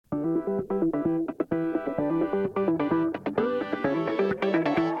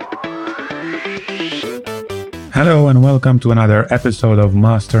Hello and welcome to another episode of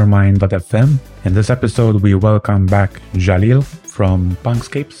Mastermind.fm. In this episode, we welcome back Jalil from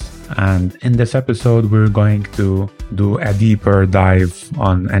Punkscapes. And in this episode, we're going to do a deeper dive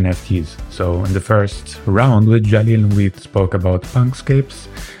on NFTs. So in the first round with Jalil, we spoke about Punkscapes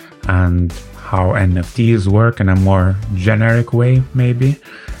and how NFTs work in a more generic way, maybe.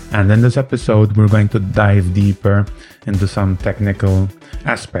 And in this episode, we're going to dive deeper into some technical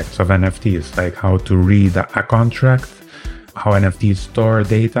aspects of NFTs, like how to read a contract, how NFTs store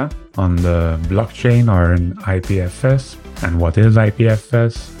data on the blockchain or in IPFS, and what is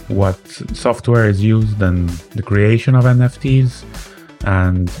IPFS, what software is used in the creation of NFTs,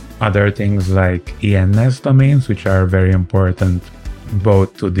 and other things like ENS domains, which are very important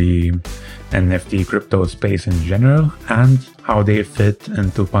both to the NFT crypto space in general and how they fit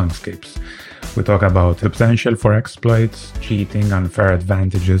into Punkscapes. We talk about the potential for exploits, cheating, unfair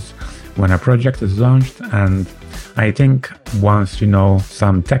advantages when a project is launched, and I think once you know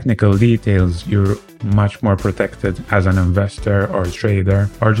some technical details, you're much more protected as an investor or trader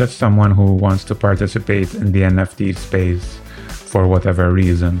or just someone who wants to participate in the NFT space for whatever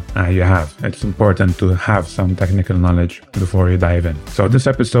reason you have. It's important to have some technical knowledge before you dive in. So this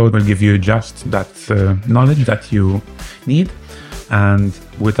episode will give you just that knowledge that you need, and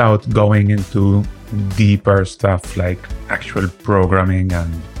without going into deeper stuff like actual programming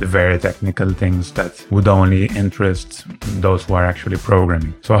and the very technical things that would only interest those who are actually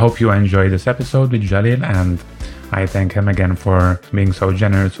programming. So I hope you enjoy this episode with Jalil, and I thank him again for being so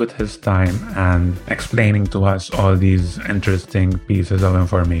generous with his time and explaining to us all these interesting pieces of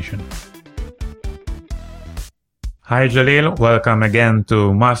information. Hi Jalil, welcome again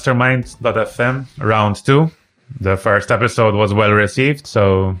to Mastermind.fm round 2. The first episode was well received,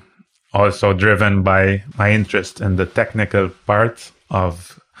 so also driven by my interest in the technical part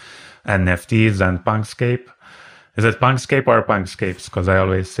of NFTs and Punkscape. Is it Punkscape or Punkscapes? Because I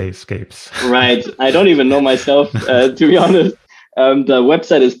always say scapes. Right. I don't even know myself, to be honest. The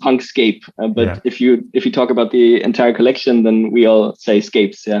website is Punkscape, but yeah. if you talk about the entire collection, then we all say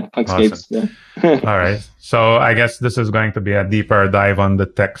scapes. Yeah, Punkscapes. Awesome. Yeah. All right. So I guess this is going to be a deeper dive on the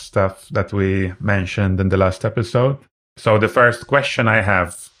tech stuff that we mentioned in the last episode. So the first question I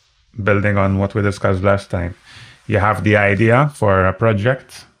have, building on what we discussed last time, you have the idea for a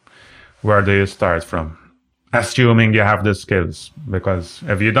project. Where do you start from? Assuming you have the skills, because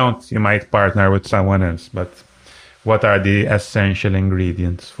if you don't, you might partner with someone else. But what are the essential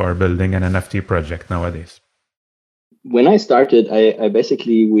ingredients for building an NFT project nowadays? When I started, I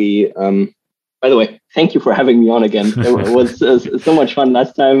basically, by the way, thank you for having me on again. It was so much fun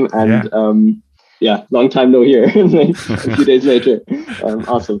last time, and long time no hear. A few days later,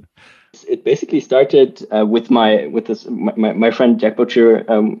 awesome. It basically started with my friend Jack Butcher.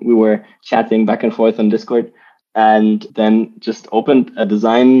 We were chatting back and forth on Discord, and then just opened a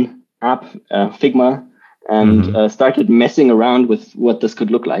design app, Figma, and started messing around with what this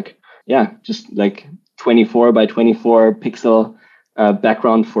could look like. Yeah, just like 24 by 24 pixel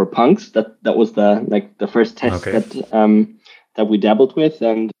background for punks. That was the first test that we dabbled with,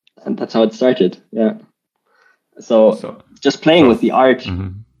 and that's how it started. Yeah. So just playing with the art.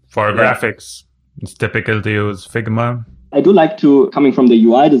 Mm-hmm. For graphics, it's typical to use Figma. I do like coming from the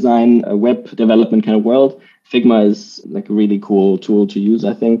UI design, web development kind of world, Figma is like a really cool tool to use,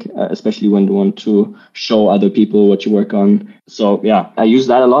 I think, especially when you want to show other people what you work on. So yeah, I use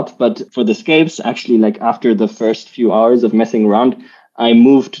that a lot. But for the scapes, actually, like after the first few hours of messing around, I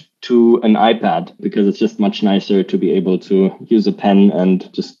moved to an iPad because it's just much nicer to be able to use a pen and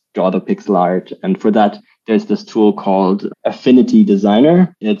just draw the pixel art. And for that, there's this tool called Affinity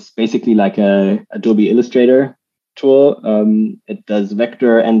Designer. It's basically like a Adobe Illustrator tool. It does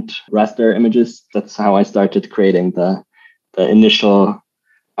vector and raster images. That's how I started creating the initial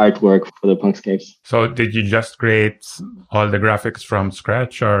artwork for the Punkscapes. So did you just create all the graphics from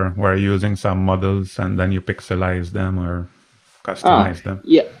scratch, or were you using some models and then you pixelize them or customize them?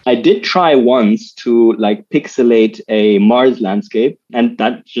 Yeah, I did try once to like pixelate a Mars landscape, and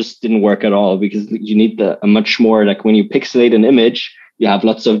that just didn't work at all because you need a much more, like when you pixelate an image, you have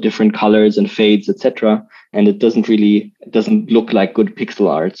lots of different colors and fades, etc. And it doesn't look like good pixel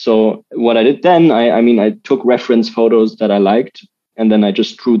art. So what I did then, I took reference photos that I liked, and then I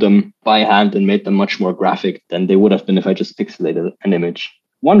just drew them by hand and made them much more graphic than they would have been if I just pixelated an image.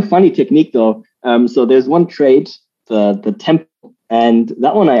 One funny technique though, so there's one trait, the tempo, and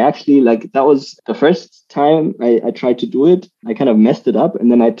that one I actually that was the first time I tried to do it. I kind of messed it up, and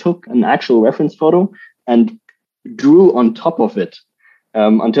then I took an actual reference photo and drew on top of it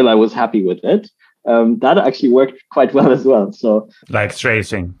until I was happy with it. that actually worked quite well as well. So like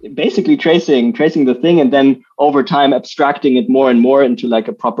tracing, basically tracing the thing, and then over time abstracting it more and more into like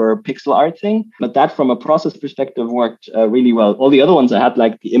a proper pixel art thing. But that from a process perspective worked really well. All the other ones I had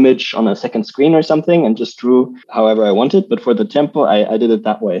like the image on a second screen or something and just drew however I wanted. But for the tempo, I did it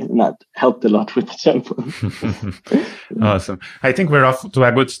that way, and that helped a lot with the tempo. Awesome. I think we're off to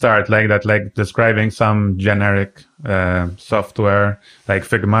a good start like that, like describing some generic software like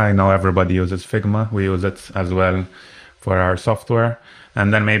Figma. I know everybody uses Figma. We use it as well for our software.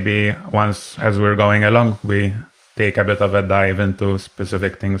 And then maybe once, as we're going along, we take a bit of a dive into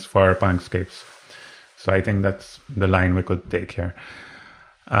specific things for Punkscapes. So I think that's the line we could take here.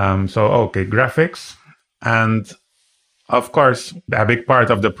 Okay, graphics. And of course, a big part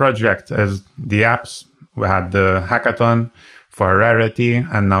of the project is the apps. We had the hackathon for Rarity,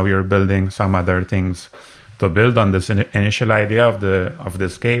 and now you're building some other things to build on this initial idea of the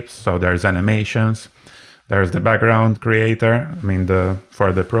scapes. So there's animations, there's the background creator,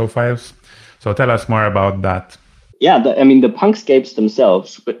 for the profiles. So tell us more about that. Yeah, the Punkscapes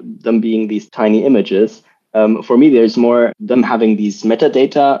themselves, them being these tiny images, for me, there's more them having these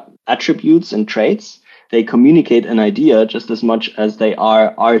metadata attributes and traits. They communicate an idea just as much as they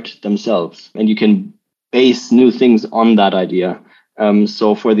are art themselves. And you can base new things on that idea.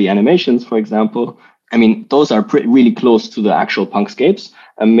 So for the animations, for example, those are really close to the actual Punkscapes.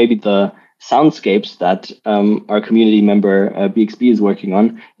 Maybe the soundscapes that our community member BXB is working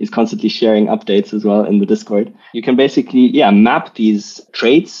on is constantly sharing updates as well in the Discord. You can basically, map these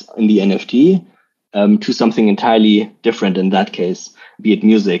traits in the NFT to something entirely different in that case, be it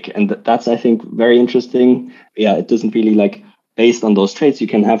music. And that's, I think, very interesting. Yeah, it doesn't really based on those traits, you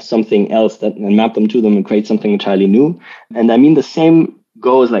can have something else and map them to them and create something entirely new. And the same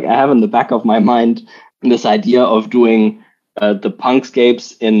goes, I have in the back of my mind this idea of doing the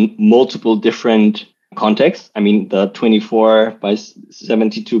Punkscapes in multiple different contexts. The 24 by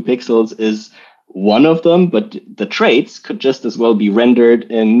 72 pixels is one of them, but the traits could just as well be rendered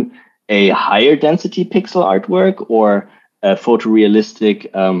in a higher density pixel artwork or a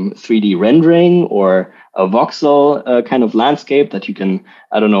photorealistic 3D rendering or a voxel kind of landscape that you can,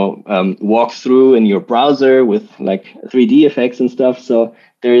 walk through in your browser with 3D effects and stuff. So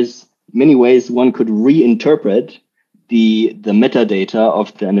there's many ways one could reinterpret the metadata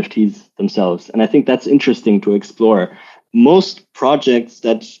of the NFTs themselves. And I think that's interesting to explore. Most projects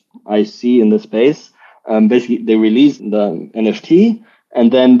that I see in the space, basically they release the NFT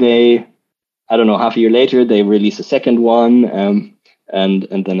and then they, half a year later, they release a second one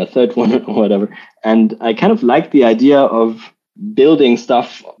and then a third one or whatever. And I kind of like the idea of building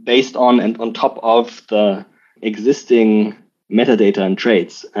stuff based on and on top of the existing metadata and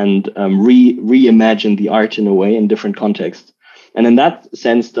traits and reimagine the art in a way in different contexts. And in that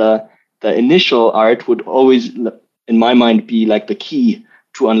sense, the initial art would always, in my mind, be the key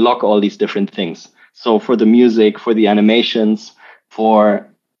to unlock all these different things. So for the music, for the animations, for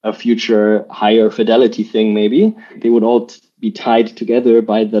a future higher fidelity thing, maybe they would all be tied together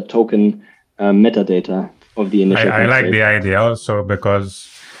by the token metadata of the initial. I like the idea also because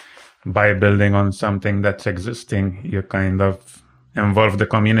by building on something that's existing, you kind of involve the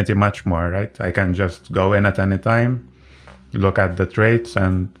community much more, right? I can just go in at any time, look at the traits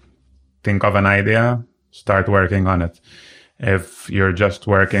and think of an idea, start working on it. If you're just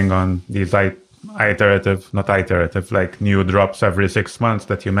working on these new drops every 6 months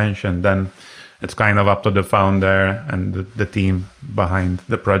that you mentioned, then it's kind of up to the founder and the team behind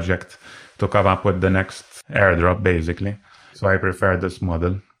the project to come up with the next airdrop, basically. So I prefer this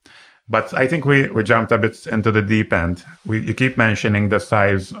model. But I think we jumped a bit into the deep end. You keep mentioning the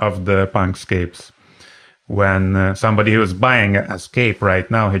size of the Punkscapes. When somebody who's buying a scape right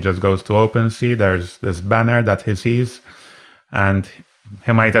now, he just goes to OpenSea, there's this banner that he sees, and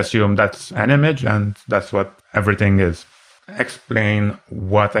he might assume that's an image and that's what everything is. Explain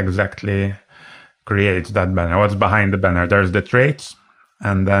what exactly creates that banner. What's behind the banner? There's the traits,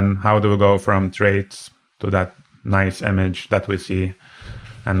 and then how do we go from traits to that nice image that we see,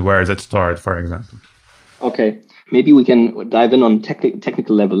 and where is it stored, for example? Okay, maybe we can dive in on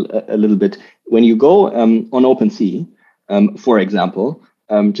technical level a little bit. When you go on OpenSea, for example,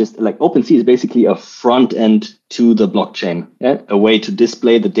 just OpenSea is basically a front end to the blockchain, a way to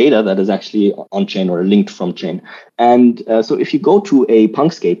display the data that is actually on chain or linked from chain. And so if you go to a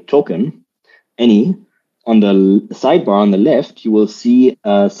Punkscape token, on the sidebar on the left, you will see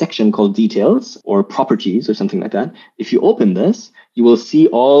a section called details or properties or something like that. If you open this, you will see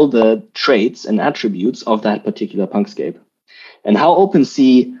all the traits and attributes of that particular Punkscape. And how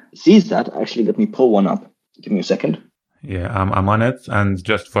OpenSea sees that, actually, let me pull one up. Give me a second. Yeah, I'm on it. And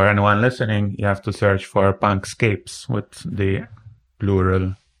just for anyone listening, you have to search for Punkscapes with the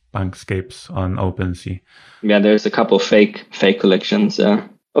plural Punkscapes on OpenSea. Yeah, there's a couple fake collections.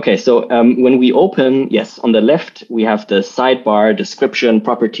 Okay, so when we open, yes, on the left, we have the sidebar, description,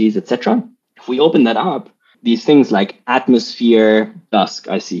 properties, etc. If we open that up, these things like atmosphere, dusk,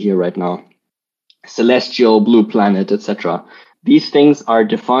 I see here right now, celestial, blue planet, etc. These things are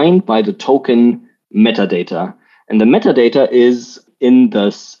defined by the token metadata. And the metadata is in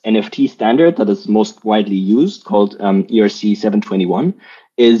this NFT standard that is most widely used, called ERC 721,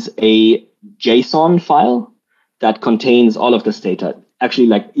 is a JSON file that contains all of this data. Actually,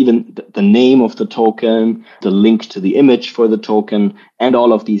 like even the name of the token, the link to the image for the token, and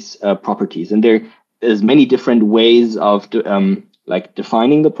all of these properties. And there is many different ways of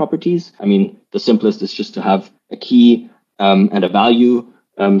defining the properties. I mean, the simplest is just to have a key and a value.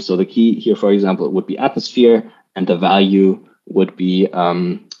 So the key here, for example, would be atmosphere, and the value would be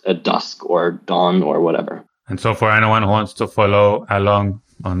a dusk or dawn or whatever. And so for anyone who wants to follow along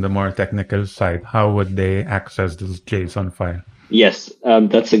on the more technical side, how would they access this JSON file? Yes,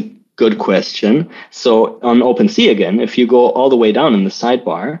 that's a good question. So on OpenSea again, if you go all the way down in the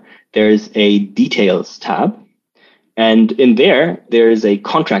sidebar, there's a details tab. And in there is a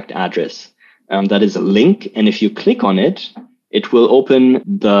contract address that is a link. And if you click on it, it will open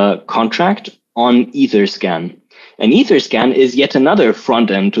the contract on Etherscan. And Etherscan is yet another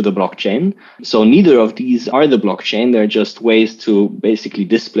front end to the blockchain. So neither of these are the blockchain. They're just ways to basically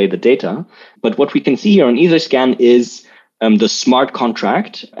display the data. But what we can see here on Etherscan is the smart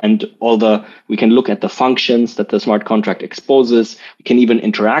contract, and we can look at the functions that the smart contract exposes. We can even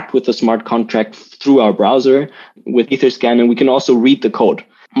interact with the smart contract through our browser with Etherscan, and we can also read the code.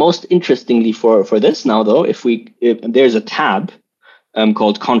 Most interestingly for this now, though, if there's a tab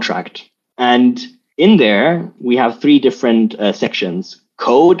called contract, and in there we have three different sections: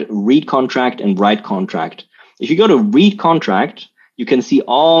 code, read contract, and write contract. If you go to read contract, you can see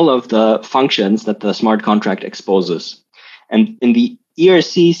all of the functions that the smart contract exposes. And in the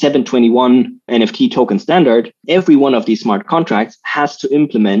ERC 721 NFT token standard, every one of these smart contracts has to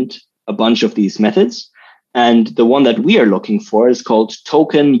implement a bunch of these methods. And the one that we are looking for is called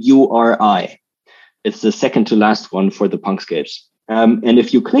token URI. It's the second to last one for the Punkscapes. And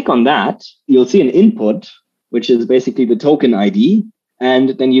if you click on that, you'll see an input, which is basically the token ID,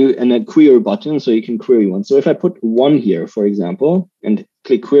 and then a query button, so you can query one. So if I put 1 here, for example, and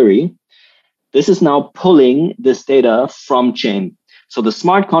click query, this is now pulling this data from chain. So the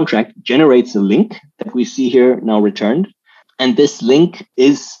smart contract generates a link that we see here now returned. And this link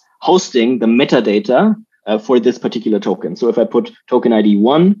is hosting the metadata for this particular token. So if I put token ID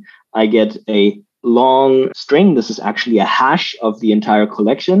 1, I get a long string. This is actually a hash of the entire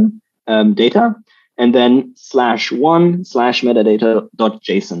collection data. And then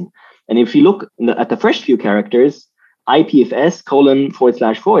 /1/metadata.json. And if you look at the first few characters, IPFS :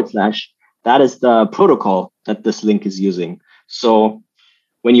 // that is the protocol that this link is using. So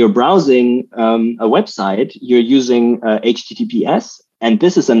when you're browsing a website, you're using HTTPS, and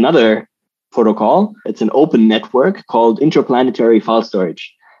this is another protocol. It's an open network called Interplanetary File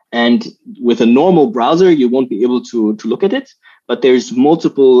Storage. And with a normal browser, you won't be able to look at it, but there's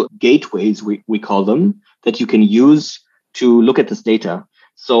multiple gateways, we call them, that you can use to look at this data.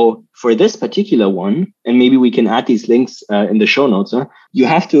 So for this particular one, and maybe we can add these links in the show notes, you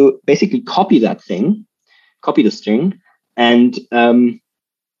have to basically copy the string. And the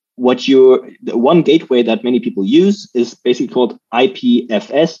one gateway that many people use is basically called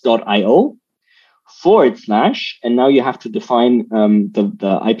IPFS.io / and now you have to define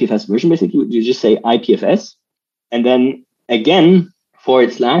the IPFS version. Basically, you just say IPFS, and then again /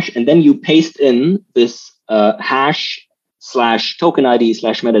 and then you paste in this hash /token ID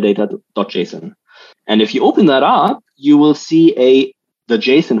 /metadata.json. And if you open that up, you will see the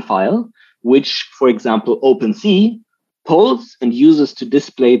JSON file, which, for example, OpenSea pulls and uses to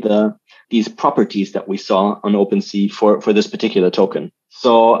display these properties that we saw on OpenSea for this particular token.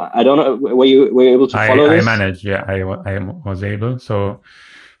 So I don't know, were you able to follow this? I managed, yeah, I was able. So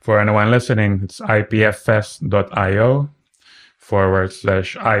for anyone listening, it's IPFS.io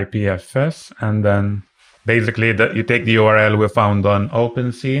 /IPFS, and then basically, you take the URL we found on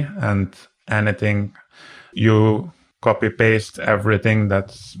OpenSea, and anything you copy paste everything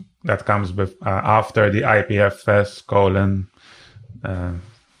that comes with after the IPFS :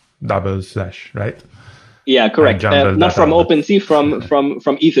 // right? Yeah, correct. Not from OpenSea, from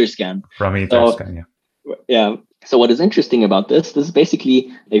Etherscan. From Etherscan, yeah. So what is interesting about this is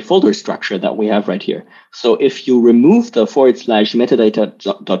basically a folder structure that we have right here. So if you remove the /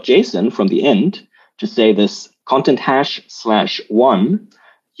 metadata.json from the end, to say this content hash /1,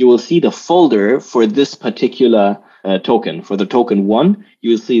 you will see the folder for this particular token. For the token 1,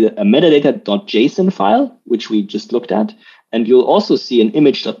 you will see a metadata.json file, which we just looked at, and you'll also see an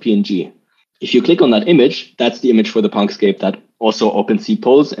image.png. If you click on that image, that's the image for the Punkscape that also OpenSea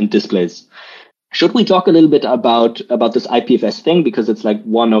pulls and displays. Should we talk a little bit about this IPFS thing? Because it's like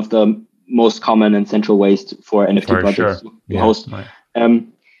one of the most common and central ways for NFT projects to host. Right.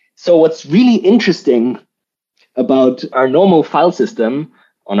 So what's really interesting about our normal file system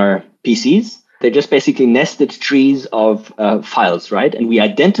on our PCs, they're just basically nested trees of files, right? And we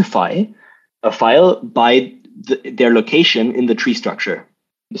identify a file by their location in the tree structure.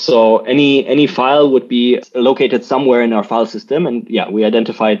 So any file would be located somewhere in our file system, and we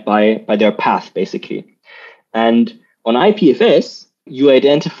identify it by their path, basically. And on IPFS, you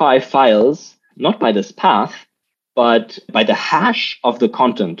identify files not by this path, but by the hash of the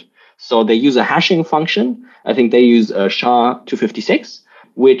content. So they use a hashing function. I think they use SHA-256,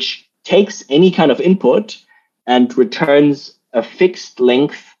 which takes any kind of input and returns a fixed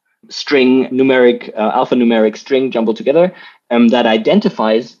length string, alphanumeric string jumbled together, that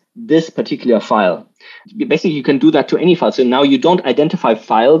identifies this particular file. Basically, you can do that to any file. So now you don't identify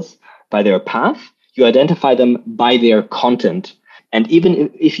files by their path, you identify them by their content. And even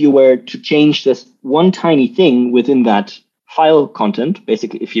if you were to change this one tiny thing within that file content,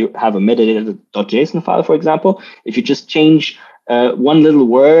 basically, if you have a metadata.json file, for example, if you just change one little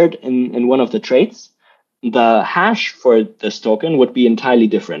word in one of the traits, the hash for this token would be entirely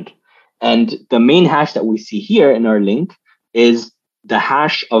different. And the main hash that we see here in our link is the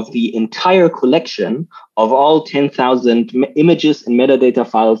hash of the entire collection of all 10,000 images and metadata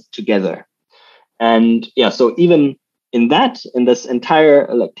files together. And so even in this entire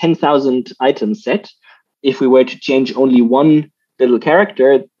 10,000 item set, if we were to change only one little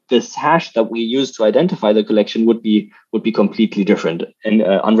character, this hash that we use to identify the collection would be completely different and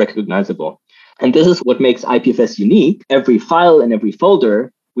unrecognizable. And this is what makes IPFS unique. Every file and every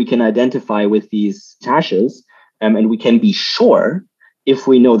folder we can identify with these hashes, and we can be sure, if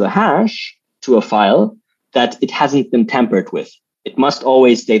we know the hash to a file, that it hasn't been tampered with. It must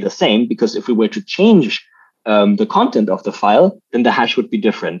always stay the same, because if we were to change the content of the file, then the hash would be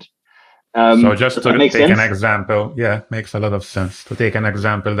different. So just to take an example, makes a lot of sense. To take an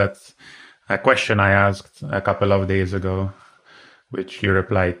example, that's a question I asked a couple of days ago, which you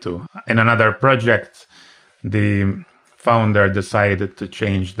replied to. In another project, the founder decided to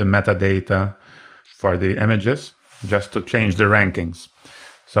change the metadata for the images, just to change the rankings.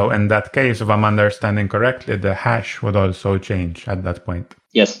 So in that case, if I'm understanding correctly, the hash would also change at that point.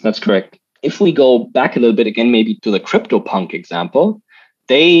 Yes, that's correct. If we go back a little bit again, maybe to the CryptoPunk example,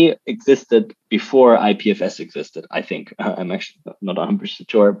 they existed before IPFS existed, I think. I'm actually not 100%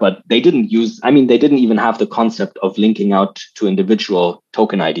 sure, but they didn't even have the concept of linking out to individual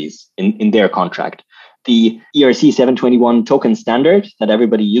token IDs in their contract. The ERC 721 token standard that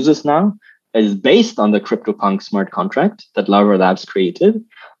everybody uses now is based on the CryptoPunk smart contract that Larva Labs created,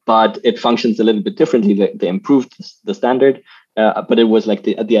 but it functions a little bit differently. They improved the standard, but it was like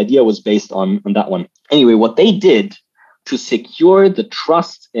the idea was based on that one. Anyway, what they did to secure the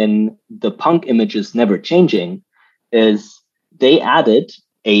trust in the Punk images never changing is they added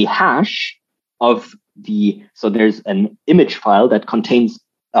a hash of so there's an image file that contains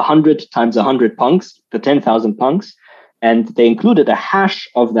 100 times 100 punks, the 10,000 punks, and they included a hash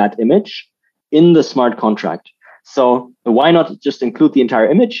of that image in the smart contract. So why not just include the entire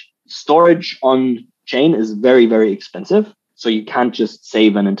image? Storage on chain is very, very expensive, so you can't just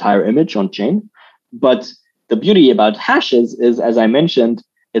save an entire image on chain. But the beauty about hashes is, as I mentioned,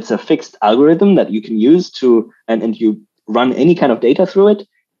 it's a fixed algorithm that you can use and you run any kind of data through it.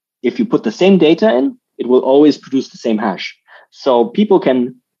 If you put the same data in, it will always produce the same hash. So people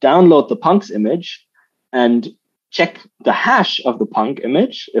can download the Punk's image and check the hash of the Punk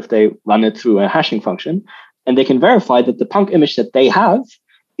image if they run it through a hashing function, and they can verify that the Punk image that they have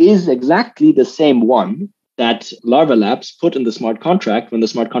is exactly the same one that Larva Labs put in the smart contract when the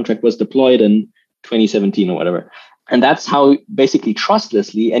smart contract was deployed in 2017 or whatever. And that's how basically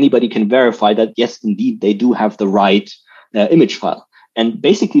trustlessly anybody can verify that, yes, indeed, they do have the right image file. And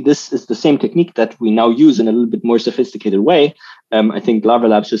basically, this is the same technique that we now use in a little bit more sophisticated way. I think Larva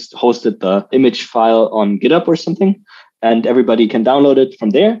Labs just hosted the image file on GitHub or something, and everybody can download it from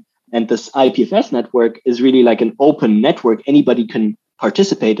there. And this IPFS network is really like an open network. Anybody can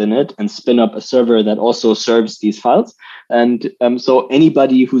participate in it and spin up a server that also serves these files. And so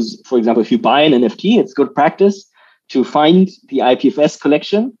anybody who's, for example, if you buy an NFT, it's good practice to find the IPFS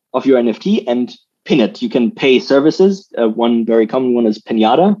collection of your NFT and pin it. You can pay services. One very common one is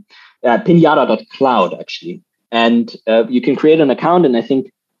Pinata, pinata.cloud, actually. And you can create an account, and I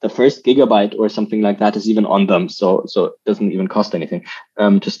think the first gigabyte or something like that is even on them. So it doesn't even cost anything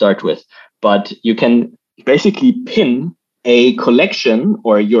to start with. But you can basically pin a collection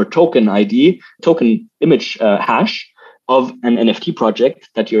or your token ID, token image hash of an NFT project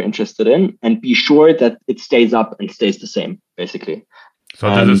that you're interested in, and be sure that it stays up and stays the same, basically. So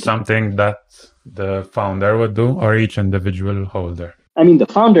this is something that the founder would do, or each individual holder? I mean, the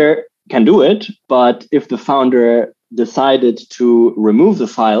founder can do it, but if the founder decided to remove the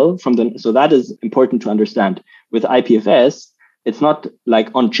file from so that is important to understand. With IPFS, it's not like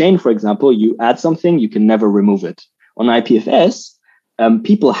on chain, for example, you add something, you can never remove it. On IPFS,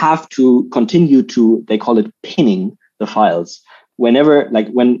 people have to continue to, they call it pinning the files. Whenever, like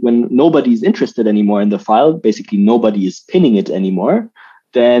when nobody's interested anymore in the file, basically nobody is pinning it anymore,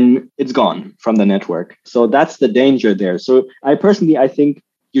 then it's gone from the network. So that's the danger there. So I think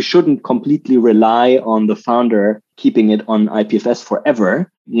you shouldn't completely rely on the founder keeping it on IPFS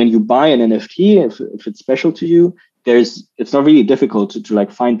forever. When you buy an NFT, if it's special to you, it's not really difficult to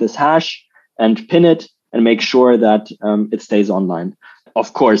like find this hash and pin it and make sure that it stays online.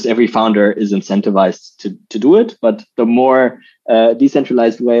 Of course, every founder is incentivized to do it, but the more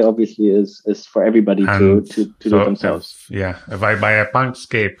decentralized way, obviously, is for everybody to do it themselves. If I buy a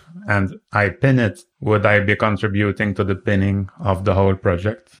Punkscape and I pin it, would I be contributing to the pinning of the whole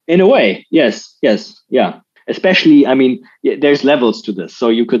project? In a way, yes, yeah. Especially, I mean, there's levels to this. So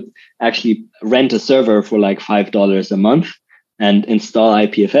you could actually rent a server for like $5 a month and install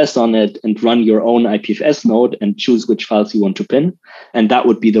IPFS on it and run your own IPFS node and choose which files you want to pin. And that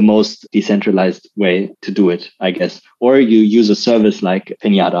would be the most decentralized way to do it, I guess. Or you use a service like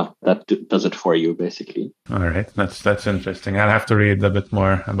Pinata that does it for you, basically. All right. That's interesting. I'll have to read a bit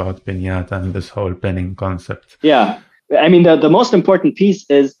more about Pinata and this whole pinning concept. Yeah. I mean, the most important piece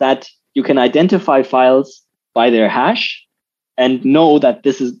is that you can identify files by their hash and know that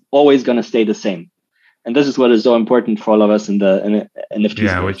this is always going to stay the same. And this is what is so important for all of us in the NFT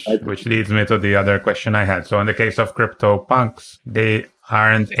space. Which leads me to the other question I had. So in the case of CryptoPunks, they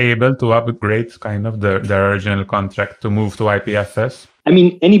aren't able to upgrade kind of their original contract to move to IPFS? I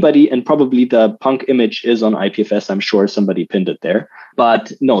mean, anybody, and probably the Punk image is on IPFS. I'm sure somebody pinned it there.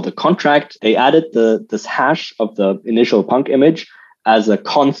 But no, the contract, they added this hash of the initial Punk image as a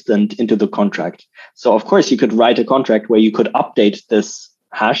constant into the contract. So of course, you could write a contract where you could update this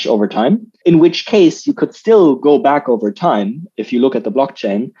hash over time, in which case you could still go back over time if you look at the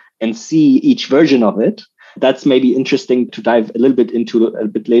blockchain and see each version of it. That's maybe interesting to dive a little bit into a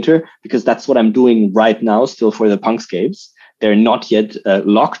bit later, because that's what I'm doing right now still for the Punkscapes. They're not yet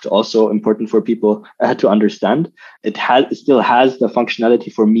locked, also important for people to understand. It still has the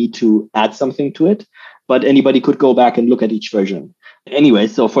functionality for me to add something to it, but anybody could go back and look at each version. Anyway,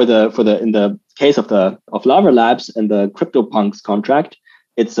 so in the case of Lava Labs and the CryptoPunks contract,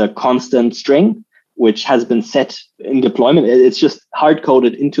 it's a constant string, which has been set in deployment. It's just hard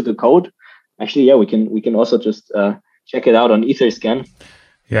coded into the code. Actually, yeah, we can also just check it out on Etherscan.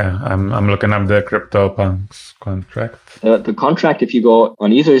 Yeah, I'm looking up the CryptoPunks contract. The contract, if you go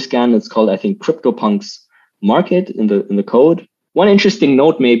on Etherscan, it's called, I think, CryptoPunks Market in the code. One interesting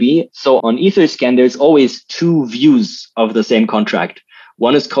note maybe, so on Etherscan, there's always two views of the same contract.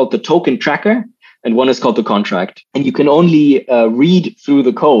 One is called the token tracker, and one is called the contract. And you can only read through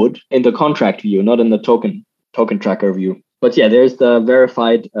the code in the contract view, not in the token tracker view. But yeah, there's the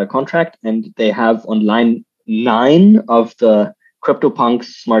verified contract, and they have on line 9 of the CryptoPunks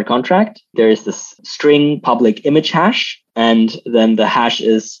smart contract, there is this string public image hash, and then the hash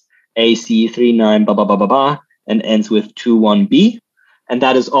is AC39 blah, blah, blah, blah, blah, and ends with 21B. And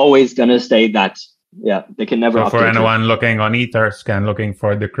that is always going to stay that. Yeah, they can never update for anyone looking on Etherscan, looking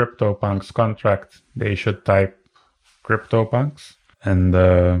for the CryptoPunks contract, they should type CryptoPunks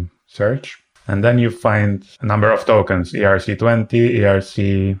and search. And then you find a number of tokens,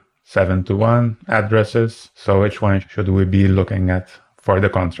 ERC20, ERC721, addresses. So which one should we be looking at for the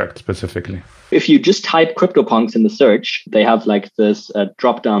contract specifically? If you just type CryptoPunks in the search, they have like this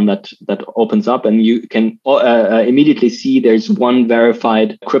drop down that opens up, and you can immediately see there's one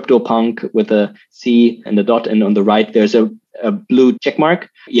verified CryptoPunk with a C and a dot, and on the right there's a blue check mark.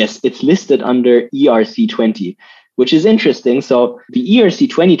 Yes, it's listed under ERC20, which is interesting. So the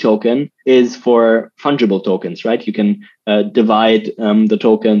ERC20 token is for fungible tokens, right? You can divide the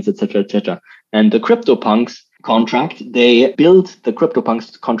tokens, etc., etc. And the CryptoPunks contract, they built the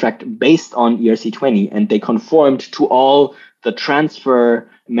CryptoPunks contract based on ERC20, and they conformed to all the transfer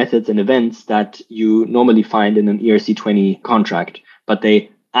methods and events that you normally find in an ERC20 contract. But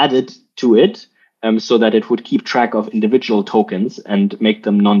they added to it so that it would keep track of individual tokens and make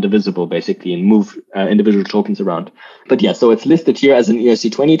them non-divisible, basically, and move individual tokens around. But yeah, so it's listed here as an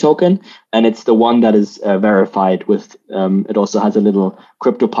ERC20 token, and it's the one that is verified with, it also has a little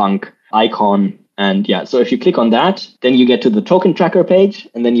CryptoPunk icon. And yeah, so if you click on that, then you get to the token tracker page,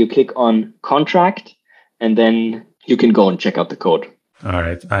 and then you click on contract, and then you can go and check out the code. All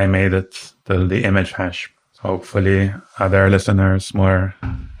right, I made it till the image hash. Hopefully other listeners more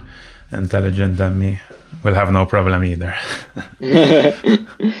intelligent than me will have no problem either.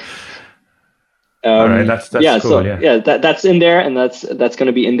 All right, that's yeah, cool. So yeah, that's in there, and that's going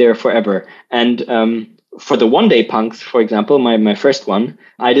to be in there forever. And for the one-day punks, for example, my first one,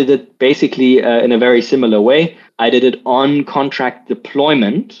 I did it basically in a very similar way. I did it on contract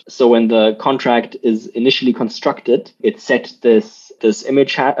deployment. So when the contract is initially constructed, it set this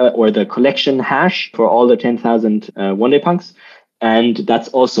image or the collection hash for all the 10,000 one-day punks. And that's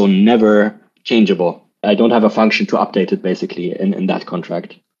also never changeable. I don't have a function to update it basically in that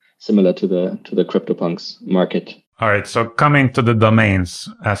contract, similar to the CryptoPunks market. All right. So coming to the domains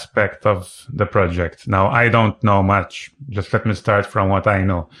aspect of the project. Now, I don't know much. Just let me start from what I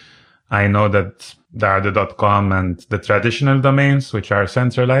know. I know that there are the .com and the traditional domains, which are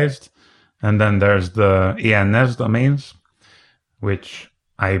centralized. And then there's the ENS domains, which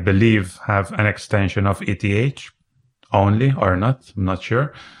I believe have an extension of ETH only or not. I'm not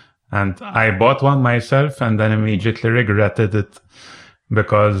sure. And I bought one myself and then immediately regretted it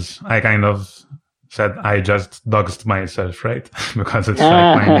because I kind of said I just doxed myself, right? Because it's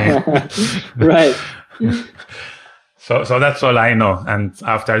like my name. Right. So that's all I know. And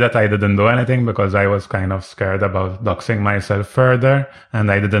after that, I didn't do anything because I was kind of scared about doxing myself further.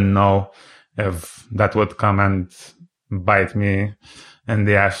 And I didn't know if that would come and bite me in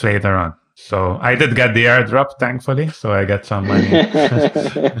the ass later on. So I did get the airdrop, thankfully. So I get some money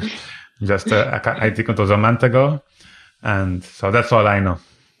just, I think it was a month ago. And so that's all I know.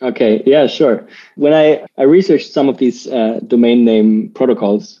 Okay. Yeah, sure. When I researched some of these domain name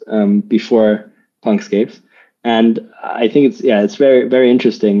protocols before Punkscapes, and I think it's very, very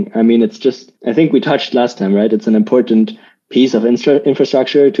interesting. I mean, it's just, I think we touched last time, right? It's an important piece of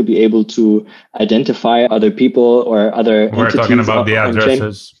infrastructure to be able to identify other people or other entities. We're talking about the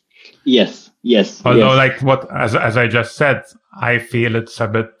addresses. Yes. Although, like as I just said, I feel it's a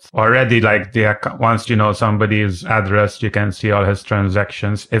bit already like once you know somebody's address, you can see all his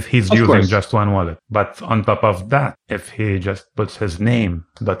transactions if he's using just one wallet. But on top of that, if he just puts his name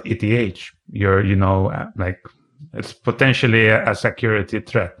 .eth, like it's potentially a security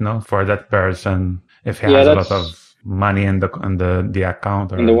threat, no, for that person if he has a lot of money in the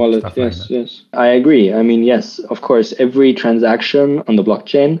account or in the wallet. Yes. I agree. I mean, yes, of course, every transaction on the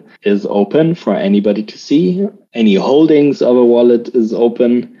blockchain is open for anybody to see. Any holdings of a wallet is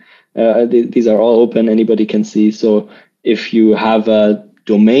open. These are all open. Anybody can see. So if you have a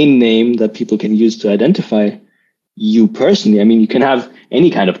domain name that people can use to identify you personally, I mean, you can have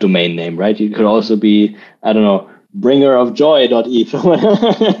any kind of domain name, right? You could also be, I don't know, bringerofjoy.eth.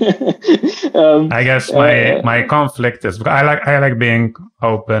 I guess my conflict is I like being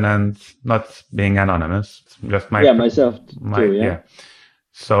open and not being anonymous. Just myself too. Yeah.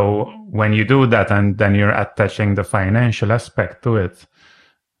 So when you do that and then you're attaching the financial aspect to it,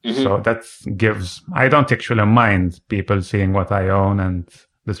 so that gives, I don't actually mind people seeing what I own and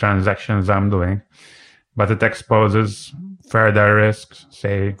the transactions I'm doing, but it exposes further risks,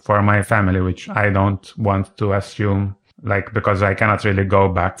 say for my family, which I don't want to assume, like, because I cannot really go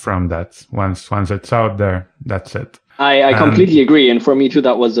back from that. Once it's out there, that's it. I completely agree. And for me too,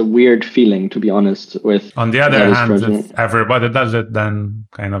 that was a weird feeling, to be honest. With on the other hand, if everybody does it, then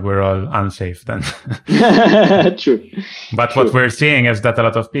kind of we're all unsafe then. True. But what we're seeing is that a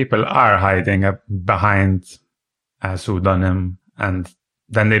lot of people are hiding behind a pseudonym, and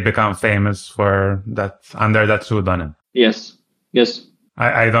then they become famous for that under that pseudonym. Yes.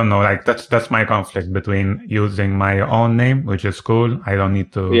 I don't know. Like that's my conflict between using my own name, which is cool. I don't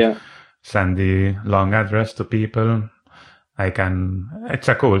need to send the long address to people. It's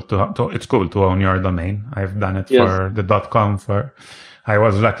cool to own your domain. I've done it for the .com. I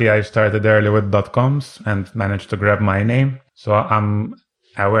was lucky. I started early with .coms and managed to grab my name. So I'm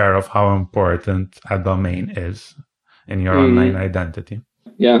aware of how important a domain is in your online identity.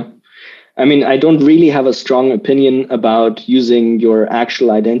 Yeah. I mean, I don't really have a strong opinion about using your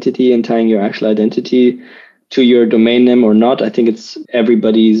actual identity and tying your actual identity to your domain name or not. I think it's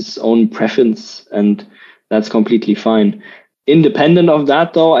everybody's own preference, and that's completely fine. Independent of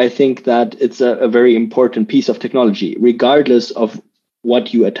that, though, I think that it's a very important piece of technology, regardless of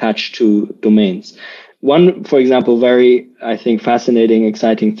what you attach to domains. One, for example, very, I think, fascinating,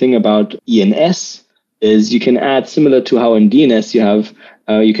 exciting thing about ENS is you can add, similar to how in DNS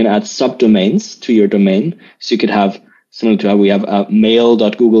you can add subdomains to your domain. So you could have, similar to how we have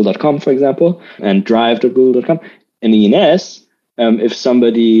mail.google.com, for example, and drive.google.com. In ENS, if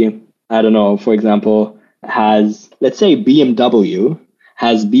somebody, I don't know, for example, has, let's say BMW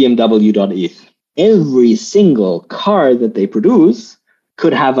has bmw.eth. Every single car that they produce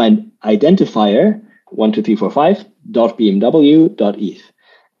could have an identifier 12345.bmw.eth.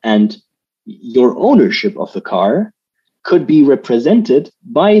 And your ownership of the car could be represented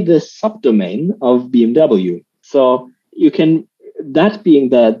by the subdomain of BMW. So you can, that being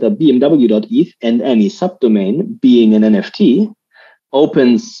the bmw.eth and any subdomain being an NFT,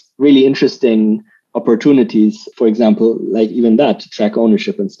 opens really interesting opportunities, for example, like even that, to track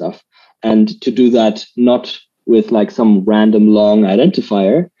ownership and stuff. And to do that not with like some random long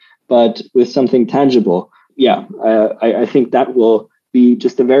identifier, but with something tangible. Yeah, I think that will be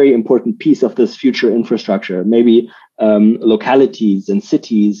just a very important piece of this future infrastructure. Maybe localities and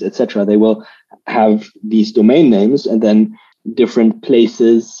cities, etc. They will have these domain names, and then different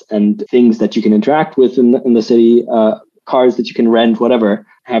places and things that you can interact with in the city, cars that you can rent, whatever,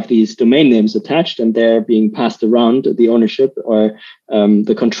 have these domain names attached, and they're being passed around, the ownership or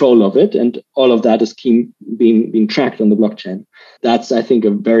the control of it. And all of that is being tracked on the blockchain. That's, I think,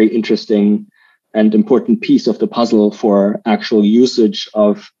 a very interesting and important piece of the puzzle for actual usage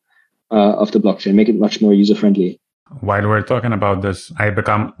of the blockchain, make it much more user-friendly. While we're talking about this, I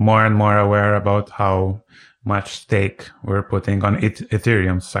become more and more aware about how much stake we're putting on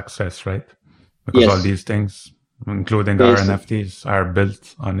Ethereum's success, right? Because all these things, including our NFTs, are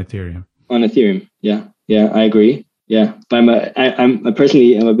built on Ethereum. On Ethereum, yeah, I agree. Yeah, but I'm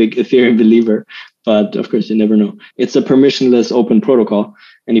personally a big Ethereum believer, but of course you never know. It's a permissionless open protocol;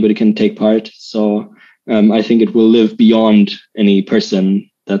 anybody can take part. So I think it will live beyond any person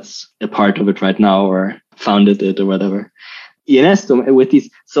that's a part of it right now or founded it or whatever. ENS with these,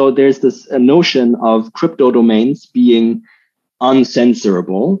 so there's this notion of crypto domains being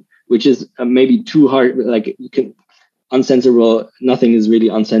uncensorable, which is maybe too hard. Like you can uncensorable, nothing is really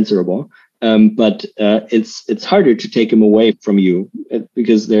uncensorable, but it's harder to take them away from you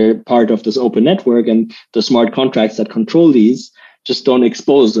because they're part of this open network, and the smart contracts that control these just don't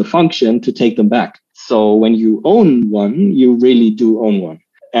expose the function to take them back. So when you own one, you really do own one.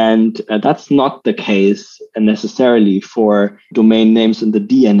 And that's not the case necessarily for domain names in the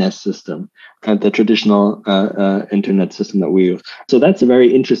DNS system, the traditional internet system that we use. So that's a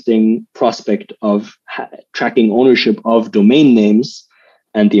very interesting prospect of tracking ownership of domain names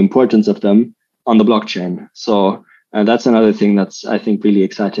and the importance of them on the blockchain. So that's another thing that's, I think, really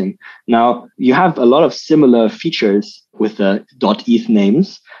exciting. Now, you have a lot of similar features with the .eth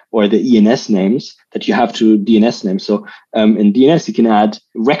names or the ENS names that you have to DNS names. So in DNS, you can add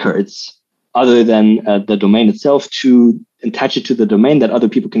records other than the domain itself to attach it to the domain that other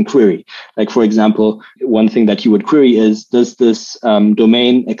people can query. Like, for example, one thing that you would query is, does this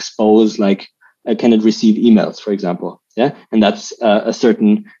domain expose, like, can it receive emails, for example? Yeah, and that's a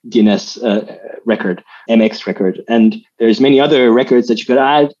certain DNS record, MX record. And there's many other records that you could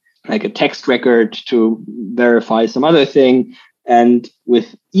add, like a text record to verify some other thing. And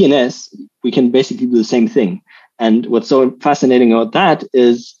with ENS, we can basically do the same thing. And what's so fascinating about that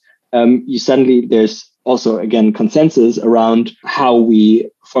is there's also, again, consensus around how we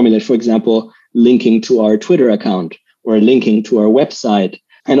formulate, for example, linking to our Twitter account or linking to our website.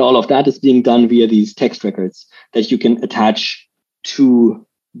 And all of that is being done via these text records that you can attach to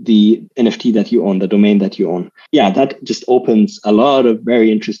the NFT that you own, the domain that you own. Yeah, that just opens a lot of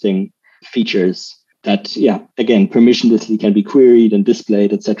very interesting features that, again, permissionlessly can be queried and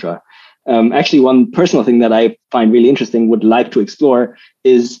displayed, etc. Actually, one personal thing that I find really interesting, would like to explore,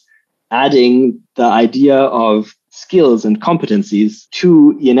 is adding the idea of skills and competencies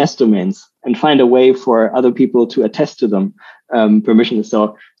to ENS domains and find a way for other people to attest to them permissionless.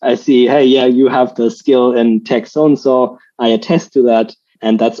 So I see, hey, you have the skill in tech so-and-so, I attest to that,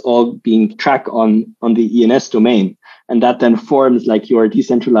 and that's all being tracked on the ENS domain. And that then forms like your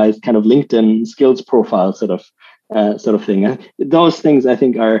decentralized kind of LinkedIn skills profile sort of thing. Those things I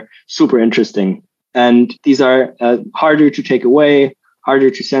think are super interesting. And these are harder to take away,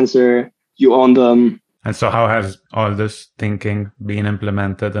 harder to censor. You own them. And so how has all this thinking been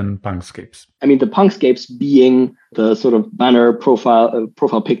implemented in Punkscapes? I mean, the Punkscapes being the sort of banner profile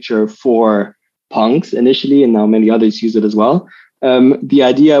picture for punks initially, and now many others use it as well. The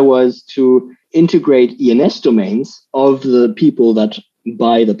idea was to integrate ENS domains of the people that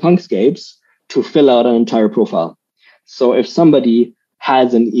buy the Punkscapes to fill out an entire profile. So if somebody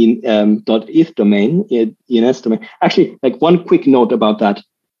has an .eth domain, ENS domain. Actually, like one quick note about that.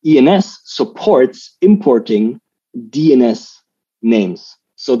 ENS supports importing DNS names.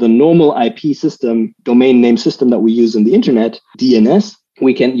 So the normal IP system, domain name system that we use in the internet, DNS,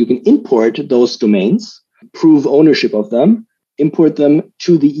 you can import those domains, prove ownership of them, import them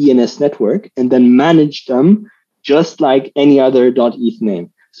to the ENS network, and then manage them just like any other .eth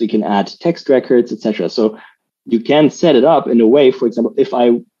name. So you can add text records, etc. So you can set it up in a way, for example, if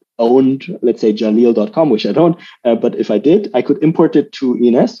I owned, let's say, Jalil.com, which I don't, but if I did, I could import it to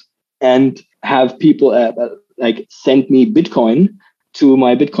ENS and have people like send me Bitcoin to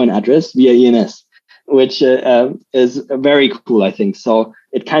my Bitcoin address via ENS, which is very cool, I think. So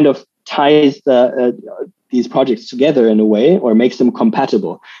it kind of ties these projects together in a way, or makes them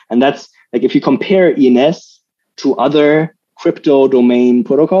compatible. And that's like, if you compare ENS to other crypto domain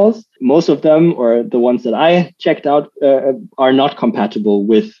protocols, most of them, or the ones that I checked out, are not compatible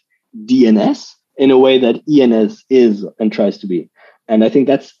with DNS in a way that ENS is and tries to be. And I think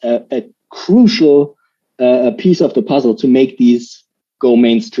that's a crucial piece of the puzzle to make these go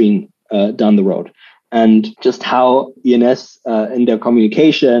mainstream down the road. And just how ENS in their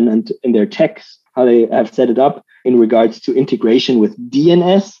communication and in their text, how they have set it up in regards to integration with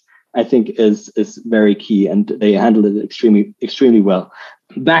DNS, I think is very key, and they handled it extremely well.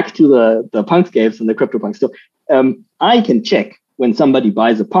 Back to the Punkscapes and the CryptoPunks. So I can check when somebody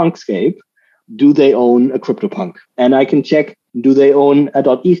buys a Punkscape, do they own a CryptoPunk? And I can check, do they own a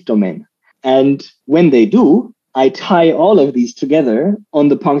 .eth domain? And when they do, I tie all of these together on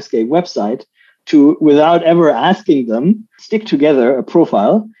the Punkscape website to, without ever asking them, stick together a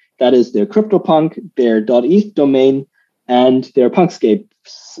profile that is their CryptoPunk, their .eth domain, and their Punkscape,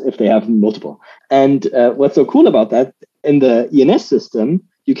 if they have multiple. And what's so cool about that, in the ENS system,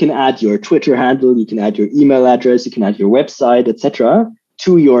 you can add your Twitter handle, you can add your email address, you can add your website, etc.,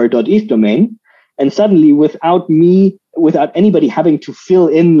 to your .eth domain. And suddenly, without anybody having to fill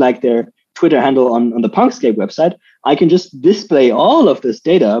in like their Twitter handle on the Punkscape website, I can just display all of this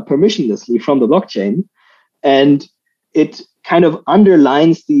data permissionlessly from the blockchain. And it kind of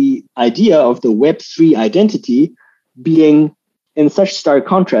underlines the idea of the Web3 identity being in such stark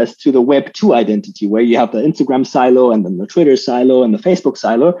contrast to the Web 2 identity, where you have the Instagram silo and then the Twitter silo and the Facebook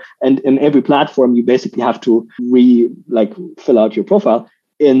silo. And in every platform, you basically have to fill out your profile.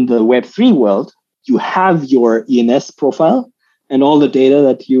 In the Web 3 world, you have your ENS profile and all the data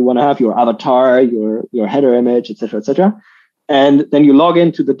that you want to have, your avatar, your header image, et cetera, and then you log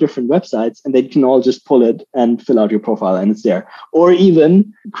into the different websites and they can all just pull it and fill out your profile and it's there. Or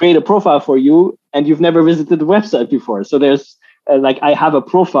even create a profile for you and you've never visited the website before. So there's I have a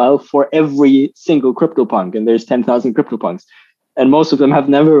profile for every single CryptoPunk, and there's 10,000 CryptoPunks. And most of them have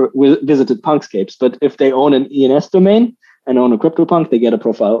never visited Punkscapes. But if they own an ENS domain and own a CryptoPunk, they get a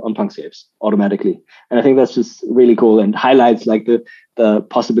profile on Punkscapes automatically. And I think that's just really cool and highlights like the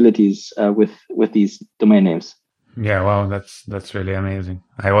possibilities with these domain names. Yeah, wow, that's really amazing.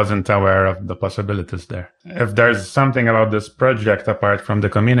 I wasn't aware of the possibilities there. If there's something about this project apart from the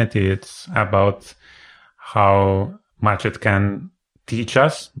community, it's about how much it can teach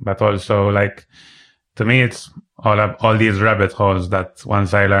us, but also like, to me, it's all these rabbit holes that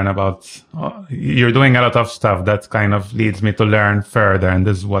once I learn about, you're doing a lot of stuff that kind of leads me to learn further. And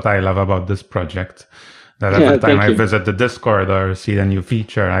this is what I love about this project, that every time I visit the Discord or see a new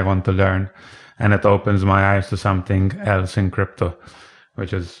feature, I want to learn, and it opens my eyes to something else in crypto,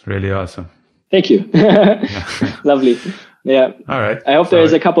 which is really awesome. Thank you. Lovely. Yeah. All right. I hope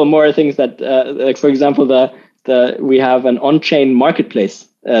there's a couple more things that, like for example, we have an on-chain marketplace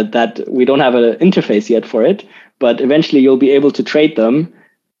that we don't have an interface yet for it, but eventually you'll be able to trade them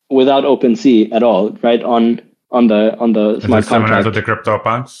without OpenSea at all, right? On the smart contract. Similar to the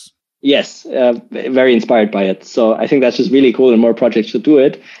CryptoPunks? Yes, very inspired by it. So I think that's just really cool, and more projects should do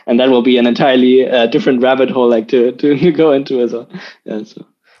it. And that will be an entirely different rabbit hole like to go into as well. Yeah, so.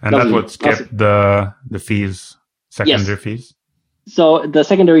 And lovely. That would skip the fees, secondary fees? So the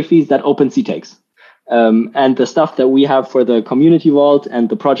secondary fees that OpenSea takes. And the stuff that we have for the community vault and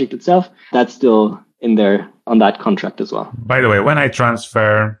the project itself, that's still in there on that contract as well. By the way, when I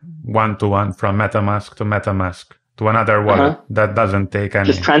transfer one-to-one from MetaMask to MetaMask to another wallet, that doesn't take any...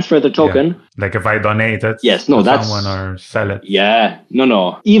 Just transfer the token. Yeah. Like if I donate it to someone or sell it. Yeah,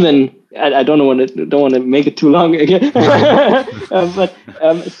 no. Even, I don't want to make it too long again.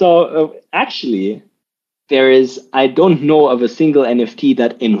 Actually, I don't know of a single NFT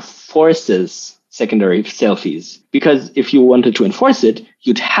that enforces secondary sale fees, because if you wanted to enforce it,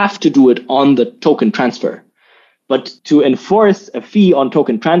 you'd have to do it on the token transfer. But to enforce a fee on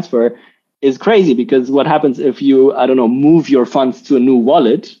token transfer, is crazy, because what happens if you, I don't know, move your funds to a new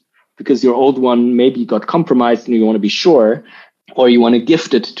wallet because your old one maybe got compromised and you want to be sure, or you want to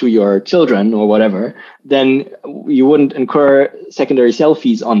gift it to your children or whatever, then you wouldn't incur secondary sale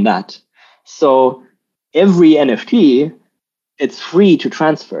fees on that. So every NFT, it's free to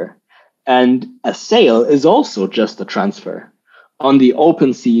transfer. And a sale is also just a transfer. On the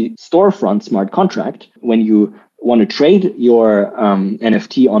OpenSea storefront smart contract, when you want to trade your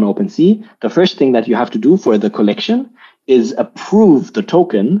NFT on OpenSea, the first thing that you have to do for the collection is approve the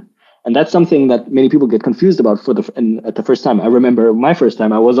token. And that's something that many people get confused about at the first time. I remember my first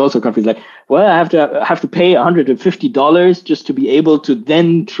time, I was also confused. Like, well, I have to pay $150 just to be able to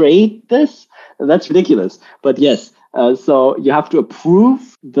then trade this. That's ridiculous. But yes, so you have to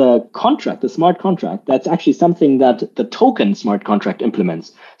approve the contract, the smart contract. That's actually something that the token smart contract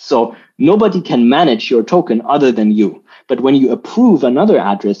implements. So nobody can manage your token other than you. But when you approve another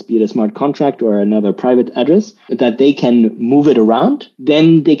address, be it a smart contract or another private address, that they can move it around,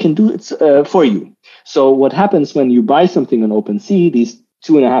 then they can do it for you. So what happens when you buy something on OpenSea, these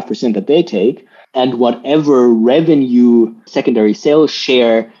 2.5% that they take, and whatever revenue secondary sales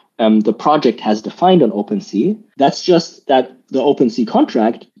share the project has defined on OpenSea, that's just that the OpenSea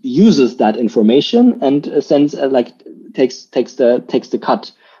contract uses that information and sends takes the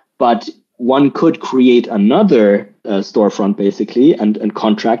cut. But one could create another storefront basically and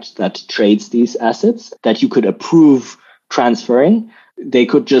contract that trades these assets that you could approve transferring. They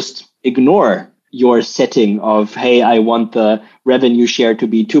could just ignore your setting of, hey, I want the revenue share to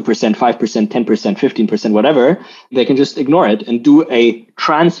be 2%, 5%, 10%, 15%, whatever. They can just ignore it and do a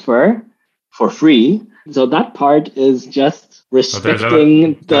transfer for free. So that part is just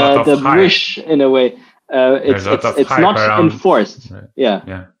respecting the wish in a way. It's not enforced. Right. Yeah.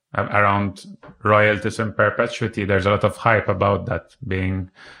 Yeah. Around royalties in perpetuity, there's a lot of hype about that being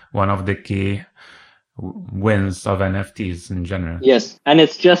one of the key wins of NFTs in general. Yes, and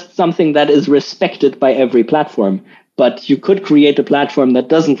it's just something that is respected by every platform. But you could create a platform that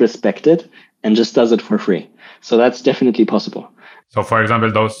doesn't respect it and just does it for free. So that's definitely possible. So, for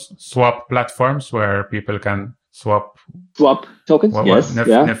example, those swap platforms where people can swap tokens.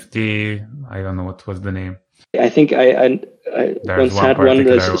 Nifty. I don't know what was the name. I think I once had one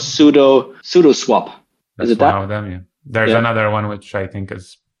that's pseudo swap. That's is it one that? Of them, yeah. There's another one which I think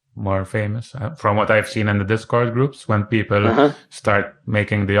is more famous from what I've seen in the Discord groups, when people start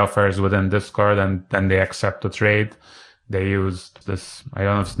making the offers within Discord and then they accept the trade. They use this, I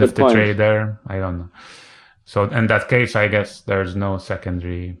don't know if it's Nifty Trader, I don't know. So in that case, I guess there's no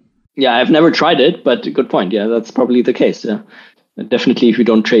secondary. Yeah, I've never tried it, but good point. Yeah, that's probably the case. Yeah. Definitely if you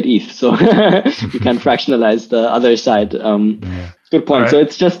don't trade ETH. So you can fractionalize the other side. Good point. Right. So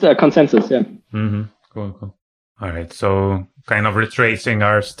it's just a consensus. Yeah. Mm-hmm. Cool. All right. So kind of retracing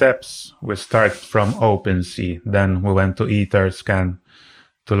our steps, we start from OpenSea. Then we went to Etherscan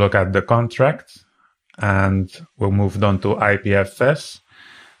to look at the contract. And we moved on to IPFS.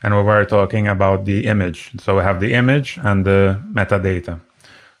 And we were talking about the image. So we have the image and the metadata.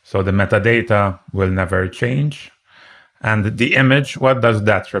 So the metadata will never change. And the image, what does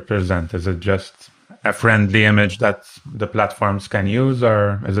that represent? Is it just a friendly image that the platforms can use,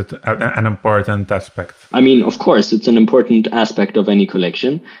 or is it an important aspect? I mean, of course, it's an important aspect of any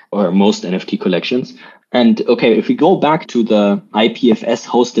collection or most NFT collections. And okay, if we go back to the IPFS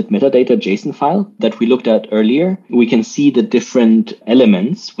hosted metadata JSON file that we looked at earlier, we can see the different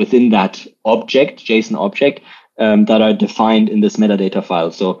elements within that object, JSON object, that are defined in this metadata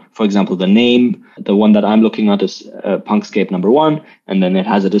file. So, for example, the name, the one that I'm looking at is Punkscape number 1, and then it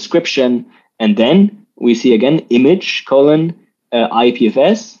has a description. And then we see again image :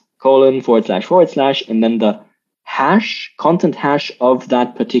 IPFS : / and then the hash, content hash of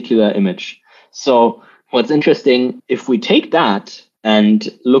that particular image. So what's interesting, if we take that and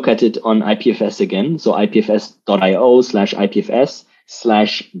look at it on IPFS again, so ipfs.io/IPFS/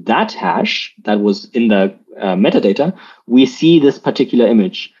 that hash that was in the metadata, we see this particular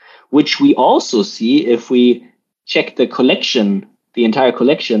image, which we also see if we check the collection, the entire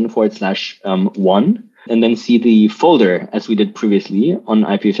collection / 1, and then see the folder as we did previously on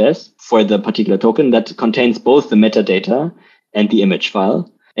IPFS for the particular token that contains both the metadata and the image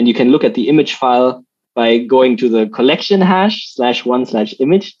file. And you can look at the image file by going to the collection hash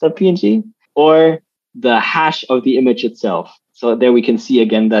 /1/image.png or the hash of the image itself. So there we can see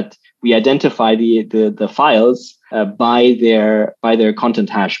again that we identify the files by their content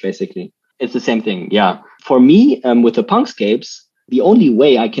hash, basically. It's the same thing, yeah. For me, with the Punkscapes, the only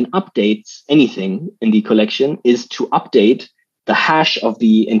way I can update anything in the collection is to update the hash of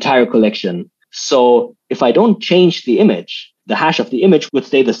the entire collection. So if I don't change the image, the hash of the image would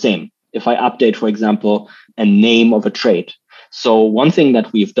stay the same. if I update, for example, a name of a trade. So one thing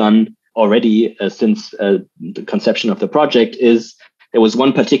that we've done already since the conception of the project is there was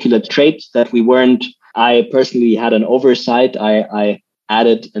one particular trait that I personally had an oversight. I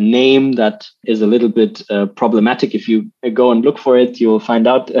added a name that is a little bit problematic. If you go and look for it, you will find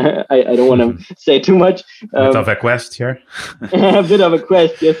out. I don't want to say too much. A bit of a quest here. A bit of a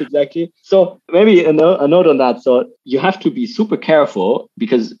quest, yes, exactly. So maybe a note on that. So you have to be super careful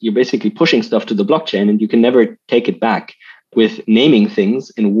because you're basically pushing stuff to the blockchain and you can never take it back with naming things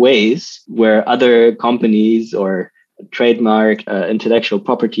in ways where other companies or trademark, intellectual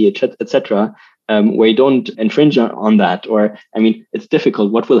property, etc., where you don't infringe on that. Or, I mean, it's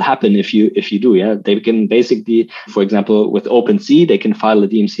difficult. What will happen if you do? Yeah, they can basically, for example, with OpenSea, they can file a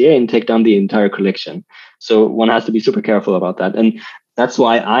DMCA and take down the entire collection. So one has to be super careful about that. And that's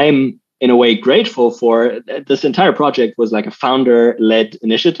why I'm in a way grateful for this entire project. Was like a founder-led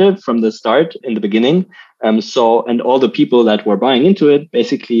initiative from the start, in the beginning. And all the people that were buying into it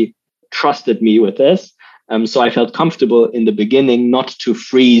basically trusted me with this. So I felt comfortable in the beginning not to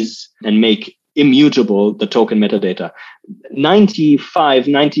freeze and make immutable the token metadata. 90,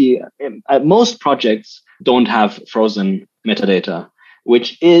 most projects don't have frozen metadata,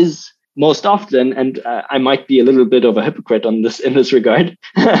 which is most often, and I might be a little bit of a hypocrite in this regard.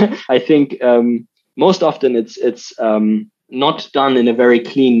 I think most often it's not done in a very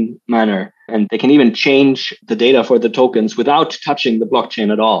clean manner, and they can even change the data for the tokens without touching the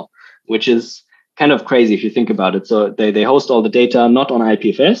blockchain at all, which is kind of crazy if you think about it. So they host all the data not on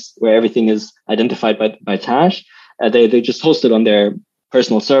IPFS, where everything is identified by hash. They just host it on their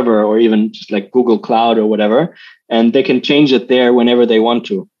personal server or even just like Google Cloud or whatever, and they can change it there whenever they want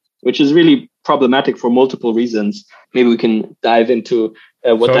to, which is really problematic for multiple reasons. Maybe we can dive into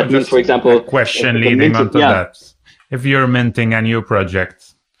what that means. For example, a question leading onto that. If you're minting a new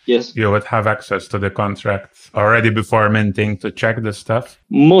project, yes, you would have access to the contract already before minting to check the stuff?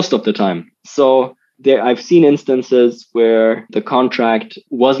 Most of the time. So I've seen instances where the contract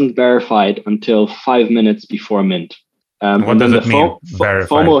wasn't verified until 5 minutes before mint. What does it mean?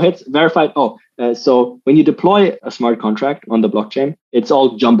 Verified? FOMO hits, verified. So when you deploy a smart contract on the blockchain, it's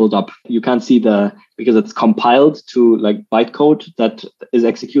all jumbled up. You can't see because it's compiled to like bytecode that is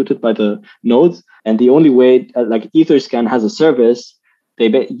executed by the nodes. And the only way, like Etherscan has a service,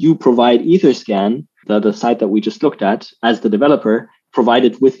 you provide Etherscan, the site that we just looked at, as the developer,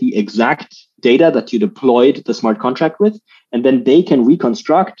 provided with the exact data that you deployed the smart contract with, and then they can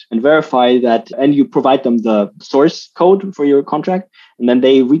reconstruct and verify that, and you provide them the source code for your contract, and then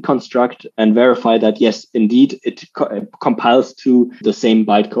they reconstruct and verify that, yes, indeed, it compiles to the same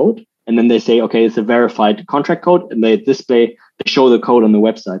bytecode. And then they say, okay, it's a verified contract code, and they show the code on the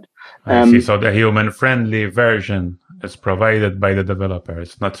website. I see. So the human-friendly version is provided by the developer.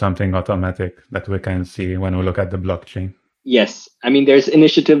 It's not something automatic that we can see when we look at the blockchain. Yes. I mean, there's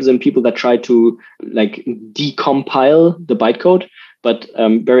initiatives and people that try to like decompile the bytecode, but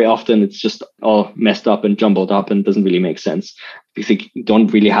very often it's just all messed up and jumbled up and doesn't really make sense because you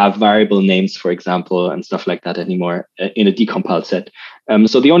don't really have variable names, for example, and stuff like that anymore in a decompiled set.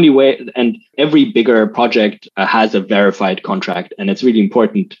 So the only way, and every bigger project has a verified contract, and it's really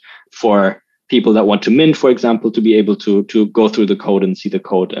important for people that want to mint, for example, to be able to go through the code and see the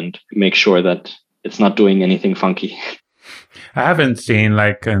code and make sure that it's not doing anything funky. I haven't seen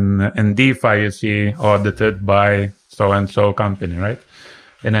like in DeFi, you see audited by so-and-so company, right?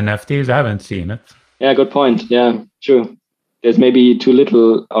 In NFTs, I haven't seen it. Yeah, good point. Yeah, true. There's maybe too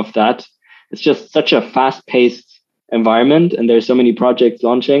little of that. It's just such a fast-paced environment and there's so many projects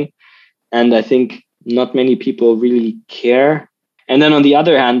launching. And I think not many people really care. And then on the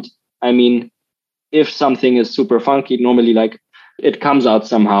other hand, I mean, if something is super funky, normally like it comes out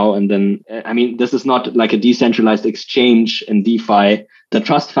somehow. And then, I mean, this is not like a decentralized exchange in DeFi. The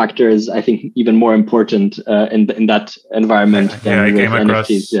trust factor is, I think, even more important in that environment. Yeah, I came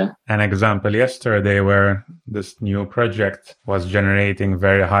across an example yesterday where this new project was generating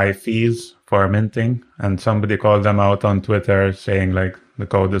very high fees for minting. And somebody called them out on Twitter saying like the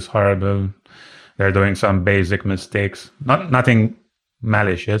code is horrible. They're doing some basic mistakes. Nothing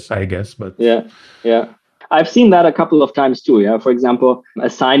malicious, I guess, but yeah. I've seen that a couple of times too. Yeah, for example,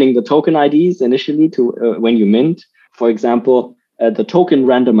 assigning the token IDs initially to when you mint. For example, the token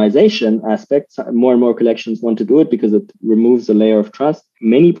randomization aspects. More and more collections want to do it because it removes a layer of trust.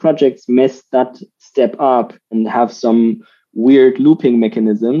 Many projects mess that step up and have some weird looping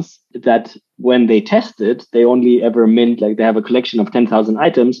mechanisms that when they test it, they only ever mint, like they have a collection of 10,000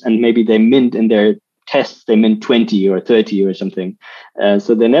 items and maybe they mint in their tests, they mint 20 or 30 or something.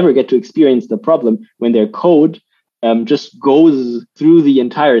 So they never get to experience the problem when their code just goes through the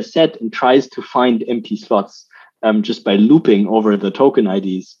entire set and tries to find empty slots just by looping over the token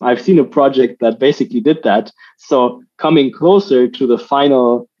IDs. I've seen a project that basically did that. So coming closer to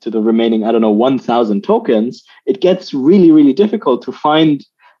the remaining, 1,000 tokens, it gets really, really difficult to find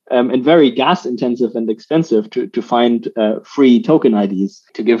and very gas intensive and expensive to find free token IDs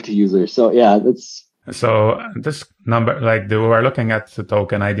to give to users. So yeah, So this number, like we were looking at the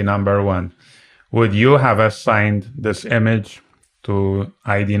token ID number 1. Would you have assigned this image to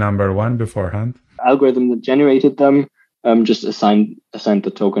ID number 1 beforehand? Algorithm that generated them just assigned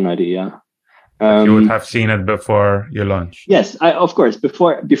the token ID. Yeah. You would have seen it before you launch. Yes, of course.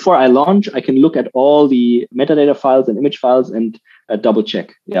 Before I launch, I can look at all the metadata files and image files and double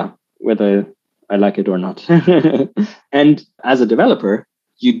check, whether I like it or not. And as a developer,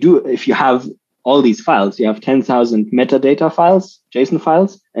 if you have all these files, you have 10,000 metadata files, JSON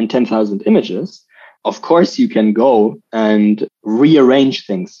files, and 10,000 images. Of course, you can go and rearrange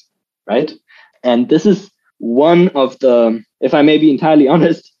things, right? And this is one of the, if I may be entirely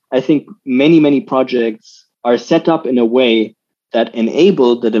honest, I think many, many projects are set up in a way that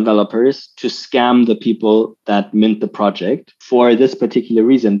enable the developers to scam the people that mint the project for this particular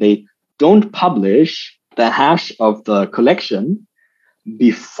reason. They don't publish the hash of the collection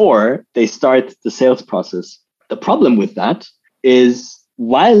before they start the sales process. The problem with that is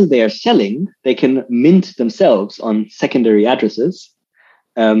while they are selling, they can mint themselves on secondary addresses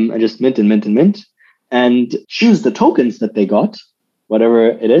and just mint and choose the tokens that they got, whatever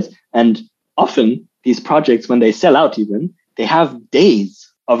it is. And often these projects, when they sell out even, they have days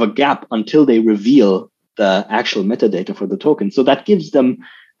of a gap until they reveal the actual metadata for the token. So that gives them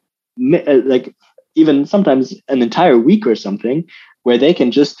even sometimes an entire week or something where they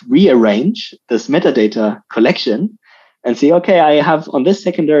can just rearrange this metadata collection and say, okay, I have on this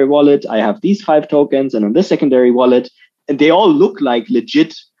secondary wallet, I have these 5 tokens, and on this secondary wallet, and they all look like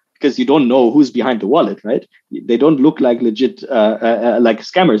legit because you don't know who's behind the wallet, right? They don't look like legit, like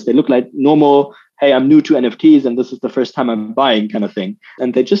scammers. They look like normal, hey, I'm new to NFTs and this is the first time I'm buying kind of thing.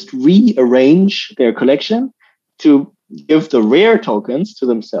 And they just rearrange their collection to give the rare tokens to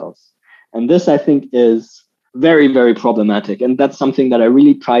themselves. And this, I think, is very, very problematic. And that's something that I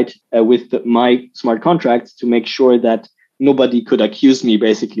really tried with my smart contracts to make sure that nobody could accuse me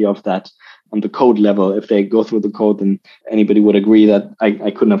basically of that on the code level. If they go through the code, then anybody would agree that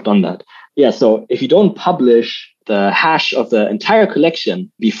I couldn't have done that. Yeah, so if you don't publish the hash of the entire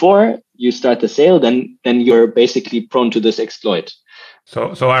collection before you start the sale, then you're basically prone to this exploit.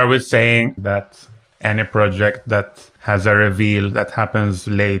 So are we saying that any project that has a reveal that happens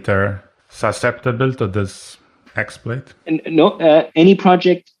later susceptible to this exploit? And no, any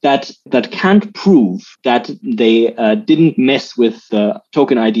project that can't prove that they didn't mess with the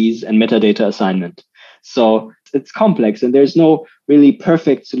token IDs and metadata assignment. So it's complex and there's no really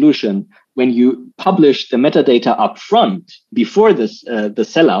perfect solution. When you publish the metadata up front before this the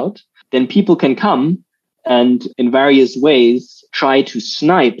sellout, then people can come and in various ways try to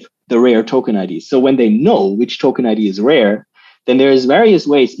snipe the rare token IDs. So when they know which token ID is rare, then there's various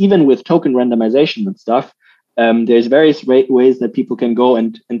ways, even with token randomization and stuff, there's various ways that people can go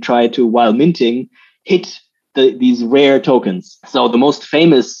and try to, while minting, hit these rare tokens. So the most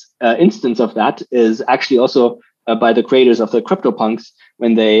famous instance of that is actually also by the creators of the CryptoPunks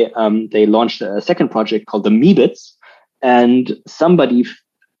when they launched a second project called the Meebits, and somebody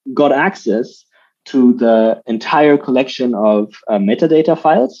got access to the entire collection of metadata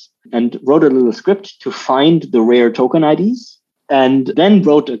files and wrote a little script to find the rare token IDs, and then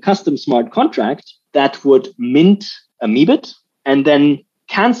wrote a custom smart contract that would mint a Meebit and then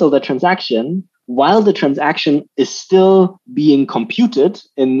cancel the transaction while the transaction is still being computed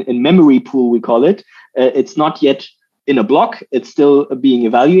in memory pool, we call it. It's not yet in a block. It's still being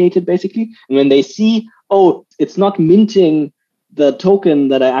evaluated, basically. And when they see, oh, it's not minting the token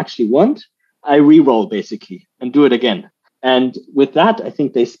that I actually want, I re-roll, basically, and do it again. And with that, I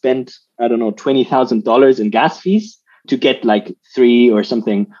think they spent, $20,000 in gas fees to get like 3 or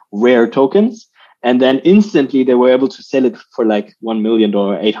something rare tokens. And then instantly they were able to sell it for like $1 million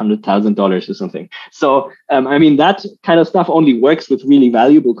or $800,000 or something. So, that kind of stuff only works with really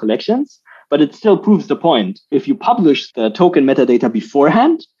valuable collections, but it still proves the point. If you publish the token metadata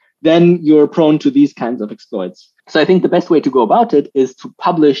beforehand, then you're prone to these kinds of exploits. So I think the best way to go about it is to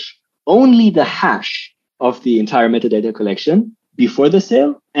publish only the hash of the entire metadata collection before the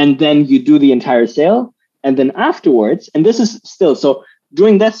sale. And then you do the entire sale. And then afterwards, and this is still, so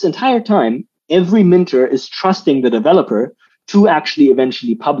during this entire time, every minter is trusting the developer to actually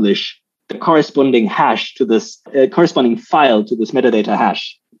eventually publish the corresponding hash to this corresponding file to this metadata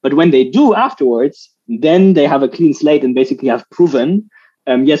hash. But when they do afterwards, then they have a clean slate and basically have proven,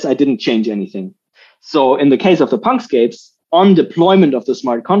 yes, I didn't change anything. So in the case of the Punkscapes, on deployment of the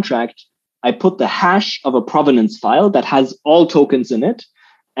smart contract, I put the hash of a provenance file that has all tokens in it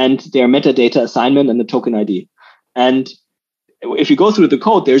and their metadata assignment and the token ID. And if you go through the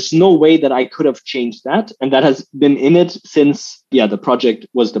code, there's no way that I could have changed that. And that has been in it since, the project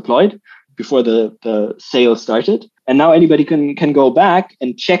was deployed before the sale started. And now anybody can go back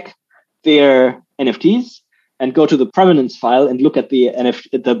and check their NFTs and go to the provenance file and look at the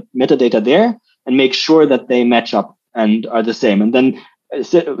metadata there and make sure that they match up and are the same. And then,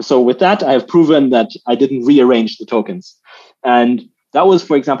 so with that, I have proven that I didn't rearrange the tokens. And that was,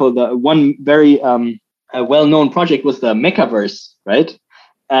 for example, the one very well-known project was the Mechaverse, right?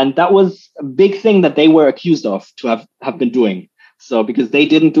 And that was a big thing that they were accused of to have been doing. So because they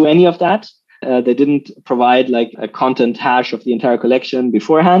didn't do any of that, they didn't provide like a content hash of the entire collection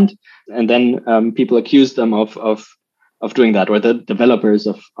beforehand. And then people accused them of doing that, or the developers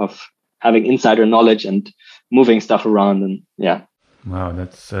of having insider knowledge and moving stuff around. And yeah. Wow,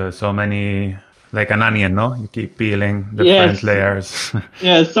 that's so many, like an onion, no? You keep peeling different layers.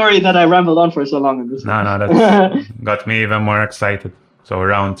 Yeah, sorry that I rambled on for so long on this one. No, that's got me even more excited. So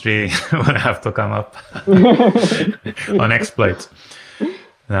round 3 will have to come up on exploits.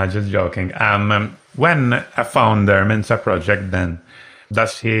 No, just joking. When a founder mints a project, then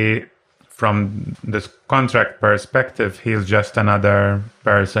does he, from this contract perspective, he's just another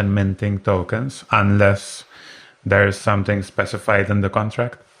person minting tokens unless there's something specified in the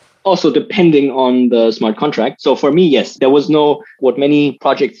contract? Also, depending on the smart contract. So for me, yes, there was no, what many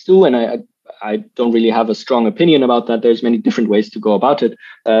projects do, and I don't really have a strong opinion about that. There's many different ways to go about it.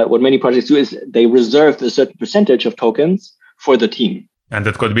 What many projects do is they reserve a certain percentage of tokens for the team. And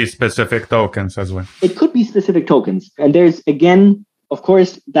it could be specific tokens as well. It could be specific tokens. And there's, again, of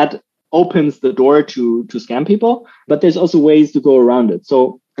course, that opens the door to scam people, but there's also ways to go around it.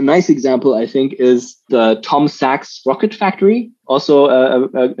 So a nice example, I think, is the Tom Sachs Rocket Factory, also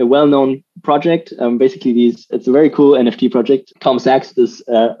a well-known project. Basically, it's a very cool NFT project. Tom Sachs, this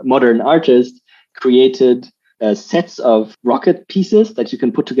modern artist, created sets of rocket pieces that you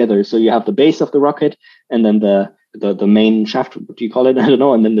can put together. So you have the base of the rocket, and then the main shaft, what do you call it? I don't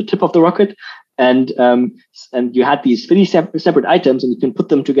know, and then the tip of the rocket. And you had these 3 separate items, and you can put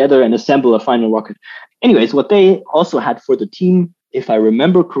them together and assemble a final rocket. Anyways, what they also had for the team, if I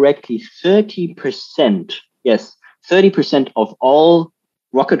remember correctly, 30%, yes, 30% of all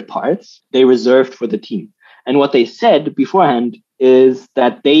rocket parts they reserved for the team. And what they said beforehand is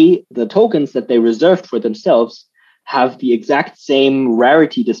that the tokens that they reserved for themselves have the exact same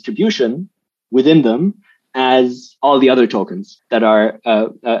rarity distribution within them as all the other tokens that are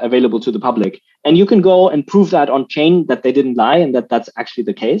available to the public. And you can go and prove that on chain that they didn't lie and that that's actually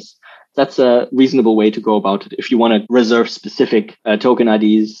the case. That's a reasonable way to go about it if you want to reserve specific token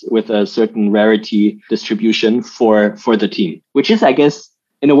IDs with a certain rarity distribution for the team, which is, I guess,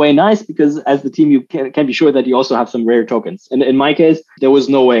 in a way nice, because as the team, you can be sure that you also have some rare tokens. And in my case, there was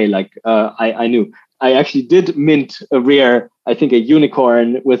no way, I knew. I actually did mint a rare, I think a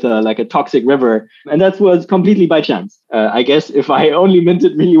unicorn with a toxic river. And that was completely by chance. I guess if I only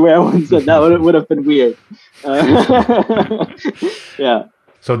minted really rare ones, that would have been weird. Yeah.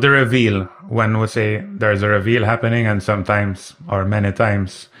 So the reveal, when we say there's a reveal happening, and sometimes or many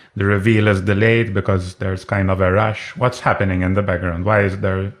times the reveal is delayed because there's kind of a rush. What's happening in the background? Why is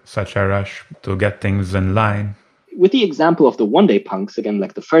there such a rush to get things in line? With the example of the One Day Punks, again,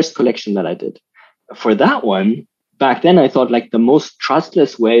 like the first collection that I did, for that one, back then I thought like the most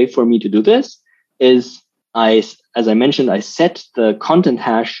trustless way for me to do this is as I mentioned, I set the content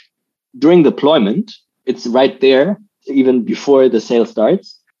hash during deployment. It's right there, even before the sale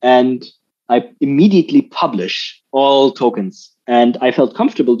starts. And I immediately publish all tokens. And I felt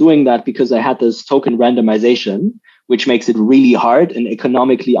comfortable doing that because I had this token randomization, which makes it really hard and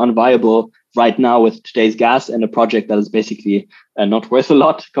economically unviable right now with today's gas and a project that is basically not worth a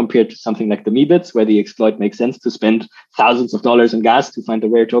lot compared to something like the Meebits, where the exploit makes sense to spend thousands of dollars in gas to find the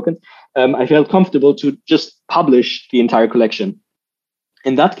rare token. I felt comfortable to just publish the entire collection.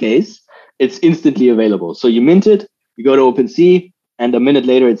 In that case, it's instantly available. So you mint it, you go to OpenSea, and a minute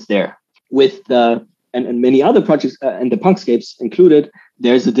later it's there. With and many other projects, and the Punkscapes included,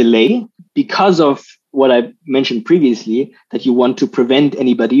 there's a delay because of what I mentioned previously, that you want to prevent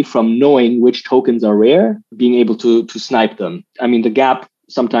anybody from knowing which tokens are rare, being able to snipe them. I mean, the gap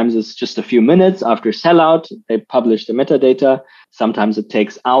sometimes is just a few minutes after sellout. They publish the metadata. Sometimes it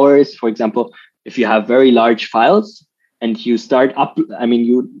takes hours. For example, if you have very large files and you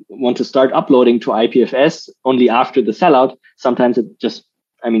you want to start uploading to IPFS only after the sellout, sometimes it just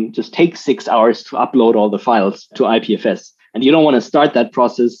just take 6 hours to upload all the files to IPFS. And you don't want to start that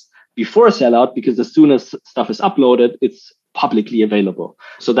process before sellout, because as soon as stuff is uploaded, it's publicly available.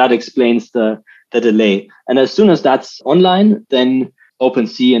 So that explains the delay. And as soon as that's online, then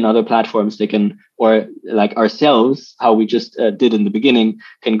OpenSea and other platforms, they can, or like ourselves, how we just did in the beginning,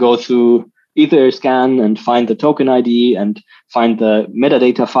 can go through Etherscan and find the token ID and find the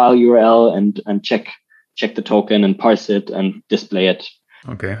metadata file URL and check the token and parse it and display it.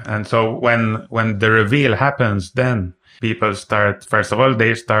 Okay. And so when the reveal happens, then people start, first of all,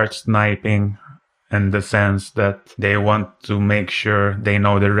 they start sniping in the sense that they want to make sure they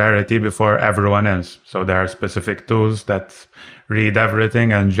know the rarity before everyone else. So there are specific tools that read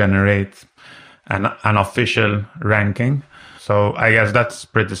everything and generate an official ranking. So I guess that's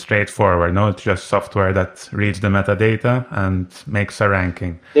pretty straightforward. No, it's just software that reads the metadata and makes a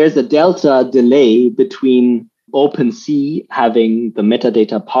ranking. There's a delta delay between OpenSea having the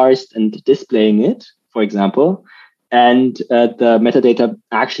metadata parsed and displaying it, for example, and the metadata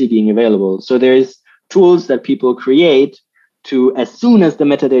actually being available. So there's tools that people create to, as soon as the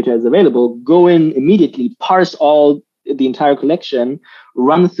metadata is available, go in immediately, parse the entire collection,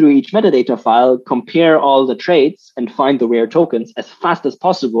 run through each metadata file, compare all the traits, and find the rare tokens as fast as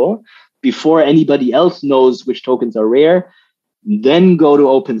possible before anybody else knows which tokens are rare. Then go to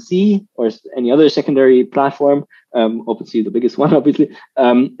OpenSea or any other secondary platform, OpenSea the biggest one, obviously,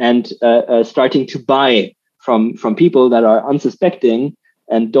 and starting to buy from people that are unsuspecting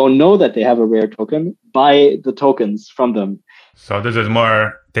and don't know that they have a rare token, buy the tokens from them. So this is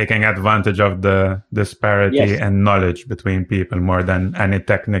more taking advantage of the disparity and knowledge between people more than any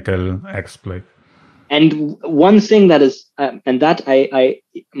technical exploit. And one thing that is, and that I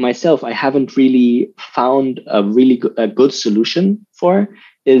myself, I haven't really found a good solution for,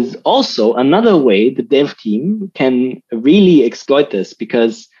 is also another way the dev team can really exploit this,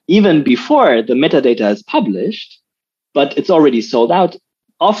 because even before the metadata is published, but it's already sold out,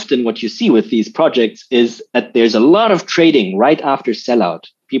 often what you see with these projects is that there's a lot of trading right after sellout,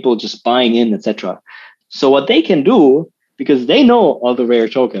 people just buying in, etc. So what they can do, because they know all the rare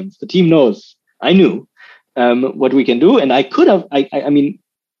tokens, the team knows, I knew what we can do. And I could have, I mean,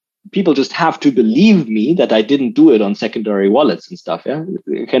 people just have to believe me that I didn't do it on secondary wallets and stuff. Yeah,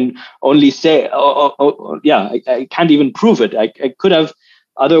 you can only say, I can't even prove it. I could have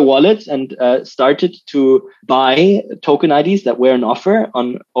other wallets and started to buy token IDs that were on offer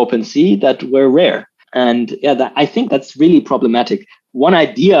on OpenSea that were rare. And I think that's really problematic. One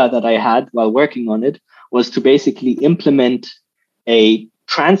idea that I had while working on it was to basically implement a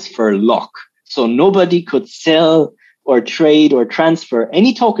transfer lock. So nobody could sell or trade or transfer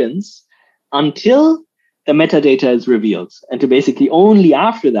any tokens until the metadata is revealed. And to basically only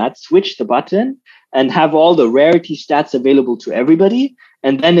after that switch the button and have all the rarity stats available to everybody.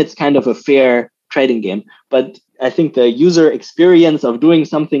 And then it's kind of a fair trading game. But I think the user experience of doing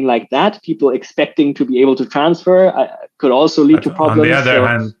something like that, people expecting to be able to transfer, could also lead to problems. On the other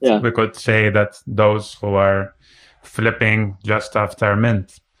hand, we could say that those who are flipping just after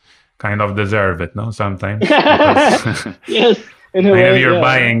mint kind of deserve it, no? Sometimes. Yes. In a way, if you're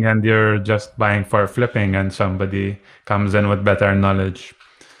buying and you're just buying for flipping, and somebody comes in with better knowledge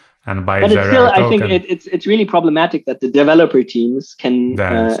and buys but it's still, I think it's really problematic that the developer teams can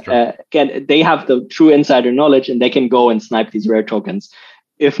they have the true insider knowledge and they can go and snipe these rare tokens.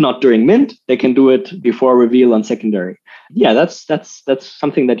 If not during mint, they can do it before reveal on secondary. Yeah, that's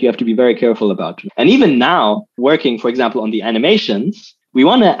something that you have to be very careful about. And even now, working, for example, on the animations, we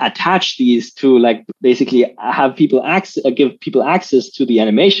want to attach these to, like, basically have people give people access to the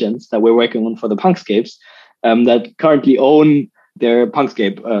animations that we're working on for the Punkscapes that currently own their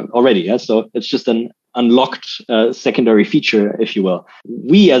Punkscape already. Yeah? So it's just an unlocked secondary feature, if you will.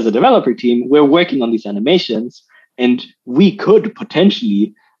 We as a developer team, we're working on these animations, and we could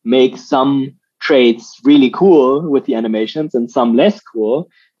potentially make some trades really cool with the animations and some less cool,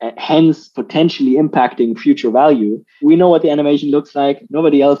 hence potentially impacting future value. We know what the animation looks like.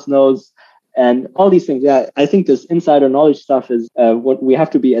 Nobody else knows. And all these things. Yeah, I think this insider knowledge stuff is what we have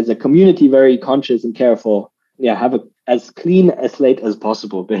to be as a community very conscious and careful. Yeah, have as clean a slate as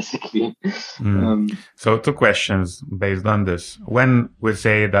possible, basically. So 2 questions based on this. When we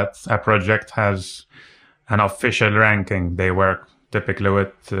say that a project has an official ranking, they work typically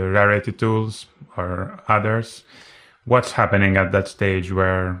with rarity tools or others. What's happening at that stage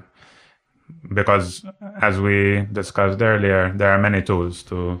where, because as we discussed earlier, there are many tools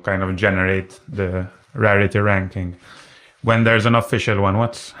to kind of generate the rarity ranking. When there's an official one,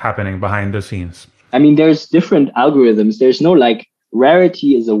 what's happening behind the scenes? I mean, there's different algorithms. There's no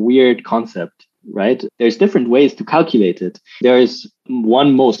rarity is a weird concept. right? There's different ways to calculate it. There's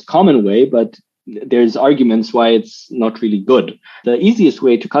one most common way, but there's arguments why it's not really good. The easiest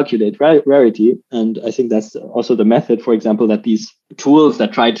way to calculate rarity, and I think that's also the method, for example, that these tools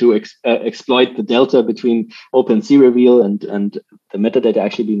that try to exploit the delta between OpenC reveal and the metadata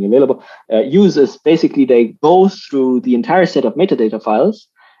actually being available, use is basically they go through the entire set of metadata files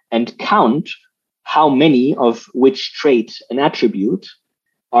and count how many of which trait and attribute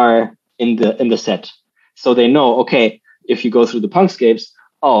are in the set. So they know, okay, if you go through the Punkscapes,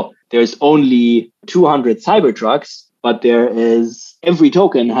 there's only 200 Cybertrucks, but there is every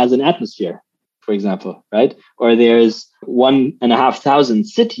token has an atmosphere, for example, right? Or there's 1,500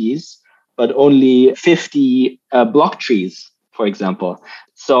 cities, but only 50 block trees, for example.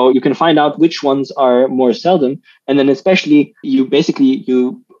 So you can find out which ones are more seldom. And then especially you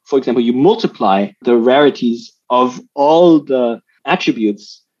multiply the rarities of all the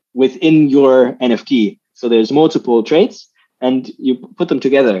attributes within your NFT. So there's multiple traits and you put them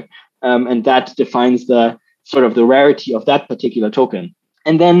together. And that defines the sort of the rarity of that particular token.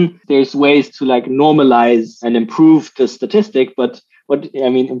 And then there's ways to like normalize and improve the statistic. But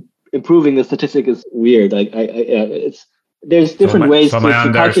improving the statistic is weird. There's different ways to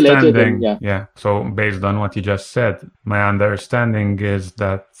calculate it. So based on what you just said, my understanding is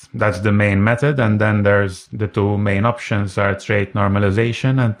that that's the main method. And then there's the two main options are trait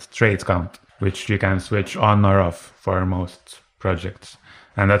normalization and trait count, which you can switch on or off for most projects.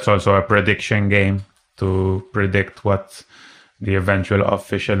 And that's also a prediction game to predict what the eventual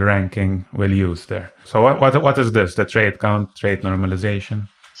official ranking will use there. So what is this? The trait count, trait normalization?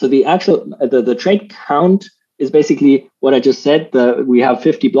 So the actual, the trait count is basically what I just said. We have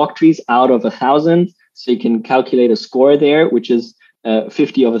 50 block trees out of 1,000. So you can calculate a score there, which is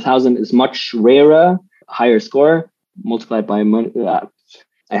 50 of 1,000 is much rarer, higher score multiplied by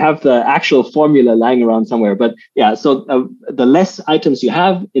I have the actual formula lying around somewhere, but so the less items you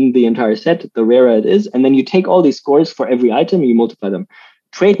have in the entire set, the rarer it is. And then you take all these scores for every item, you multiply them.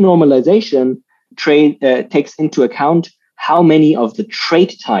 Trait normalization takes into account how many of the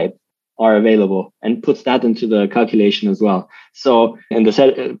trait type are available and puts that into the calculation as well. So in the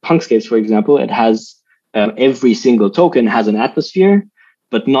set Punkscapes, for example, it has every single token has an atmosphere,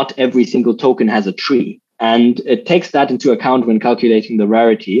 but not every single token has a tree. And it takes that into account when calculating the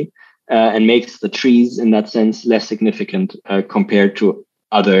rarity and makes the trees in that sense less significant compared to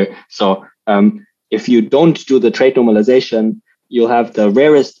other. So if you don't do the trait normalization, you'll have the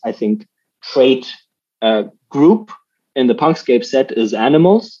rarest, I think, trait group in the Punkscape set is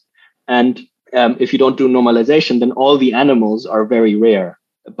animals. And if you don't do normalization, then all the animals are very rare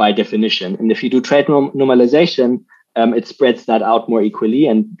by definition. And if you do trait normalization, it spreads that out more equally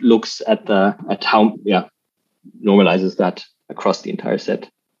and looks at how normalizes that across the entire set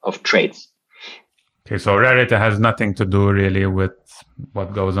of traits. Okay, so rarity has nothing to do really with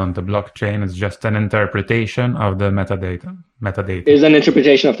what goes on the blockchain. It's just an interpretation of the metadata. There's an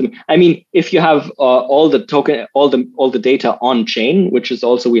interpretation of them. I mean, if you have all the data on chain, which is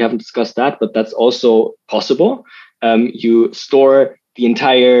also, we haven't discussed that, but that's also possible. You store the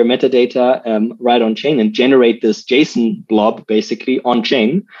entire metadata right on chain and generate this JSON blob basically on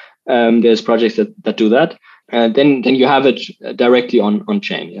chain. There's projects that do that. Then you have it directly on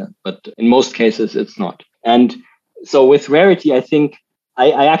chain, but in most cases it's not. And so with rarity, I think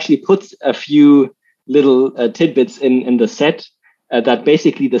I actually put a few little tidbits in the set that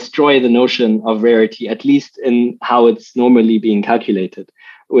basically destroy the notion of rarity, at least in how it's normally being calculated,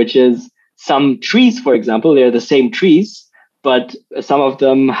 which is some trees, for example, they're the same trees, but some of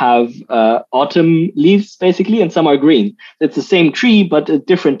them have autumn leaves basically, and some are green. It's the same tree, but at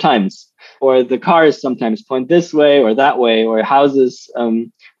different times. Or the cars sometimes point this way or that way, or houses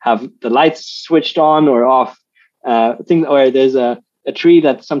have the lights switched on or off. Or there's a tree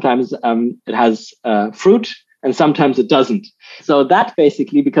that sometimes it has fruit and sometimes it doesn't. So that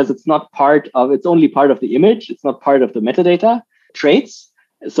basically, because it's only part of the image, it's not part of the metadata traits.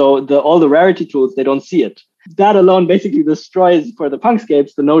 So all the rarity tools, they don't see it. That alone basically destroys for the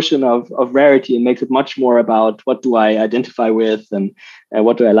Punkscapes the notion of rarity and makes it much more about what do I identify with and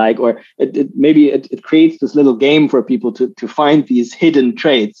what do I like, or it creates this little game for people to find these hidden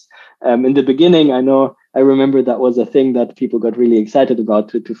traits. In the beginning, I remember that was a thing that people got really excited about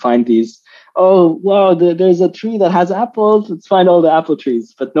to find these. Oh, wow, there's a tree that has apples. Let's find all the apple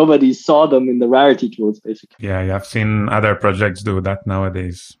trees. But nobody saw them in the rarity tools, basically. Yeah, I've seen other projects do that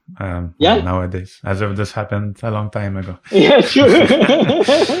nowadays. Nowadays, as if this happened a long time ago. Yeah, sure.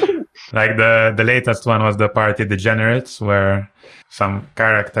 Like the latest one was the Party Degenerates, where some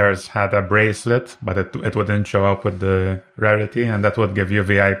characters had a bracelet, but it wouldn't show up with the rarity, and that would give you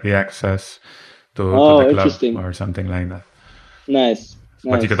VIP access to the club interesting. or something like that. Nice.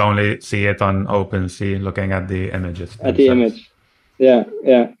 But you could only see it on OpenSea looking at the images themselves. At the image. Yeah,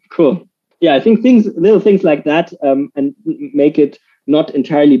 cool. Yeah, I think little things like that, and make it not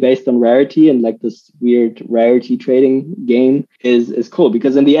entirely based on rarity and like this weird rarity trading game is cool,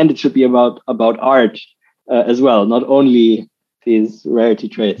 because in the end it should be about art as well, not only these rarity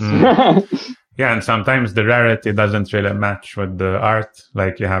traits. Yeah, and sometimes the rarity doesn't really match with the art.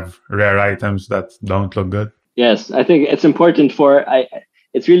 Like you have rare items that don't look good. Yes, I think it's important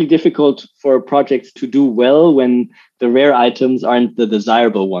it's really difficult for projects to do well when the rare items aren't the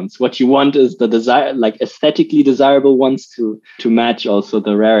desirable ones. What you want is the aesthetically desirable ones to match also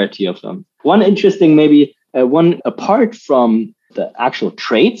the rarity of them. One interesting, maybe one apart from the actual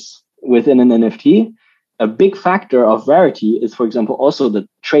traits within an NFT, a big factor of rarity is, for example, also the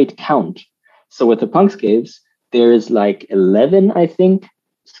trait count. So with the Punkscapes, there is like 11, I think,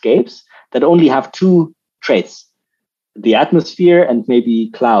 scapes that only have 2 traits. The atmosphere and maybe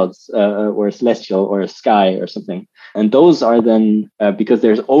clouds or celestial or sky or something. And those are then, because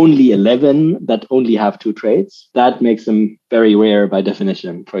there's only 11 that only have 2 traits, that makes them very rare by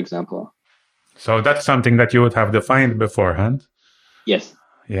definition, for example. So that's something that you would have defined beforehand? Yes.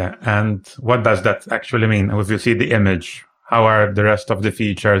 Yeah. And what does that actually mean? If you see the image, how are the rest of the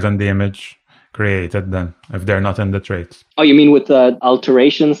features and the image created then, if they're not in the traits? Oh, you mean with the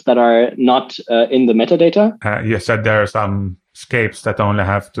alterations that are not in the metadata? You said there are some scapes that only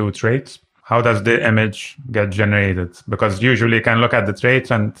have 2 traits. How does the image get generated? Because usually you can look at the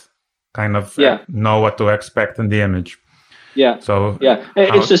traits and kind of know what to expect in the image. Yeah. So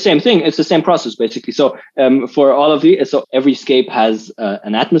it's the same thing. It's the same process basically. So for all of so every scape has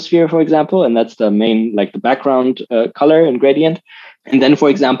an atmosphere, for example, and that's the main, like the background color and gradient. And then, for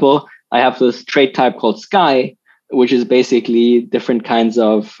example, I have this trait type called sky, which is basically different kinds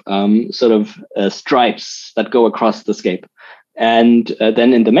of stripes that go across the scape. And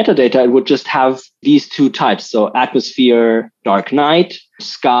then in the metadata, it would just have these 2 types. So atmosphere, dark night,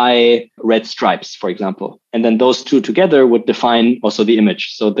 sky, red stripes, for example. And then those 2 together would define also the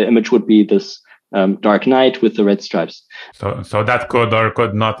image. So the image would be this dark night with the red stripes. So that could or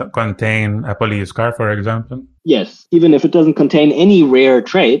could not contain a police car, for example? Yes. Even if it doesn't contain any rare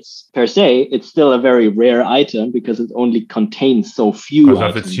traits per se, it's still a very rare item because it only contains so few because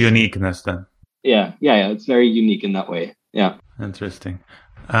items. Of its uniqueness then. Yeah. It's very unique in that way. Yeah. Interesting.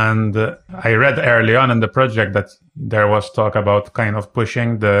 And I read early on in the project that there was talk about kind of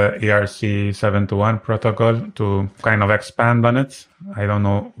pushing the ERC-721 protocol to kind of expand on it. I don't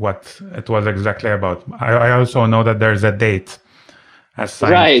know what it was exactly about. I also know that there's a date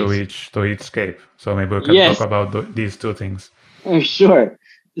assigned to each scape. So maybe we can talk about these 2 things. Sure.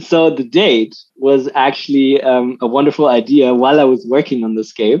 So the date was actually a wonderful idea while I was working on the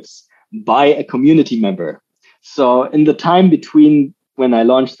scapes by a community member. So in the time between when I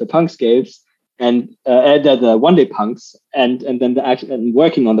launched the Punkscapes and the One Day Punks and then and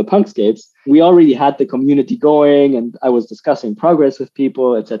working on the Punkscapes, we already had the community going, and I was discussing progress with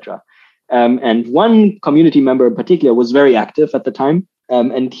people, etc. And one community member in particular was very active at the time,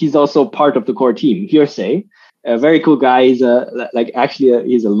 and he's also part of the core team. Hearsay, a very cool guy. He's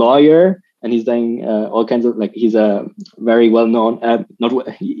he's a lawyer. And he's doing all kinds of, he's a very well-known,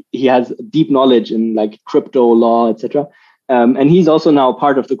 he has deep knowledge in crypto law, etc. And he's also now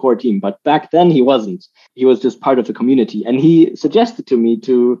part of the core team. But back then he wasn't. He was just part of the community. And he suggested to me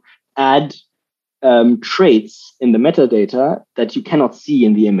to add traits in the metadata that you cannot see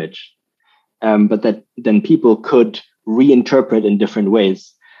in the image, but that then people could reinterpret in different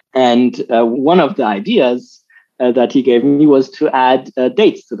ways. And one of the ideas that he gave me was to add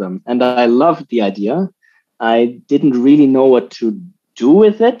dates to them. And I loved the idea. I didn't really know what to do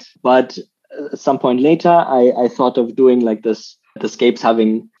with it, but at some point later, I thought of doing this, the scapes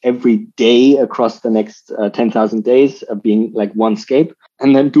having every day across the next 10,000 days being one scape,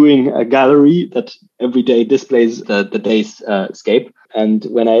 and then doing a gallery that every day displays the day's scape. And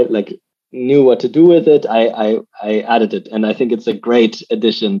when I knew what to do with it, I added it. And I think it's a great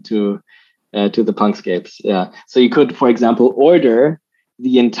addition to the Punkscapes. Yeah. So you could, for example, order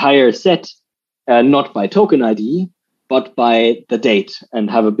the entire set, not by token ID, but by the date,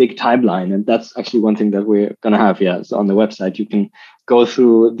 and have a big timeline. And that's actually one thing that we're going to have. Yeah. So on the website, you can go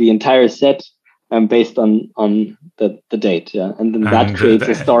through the entire set based on the date. Yeah. And then that creates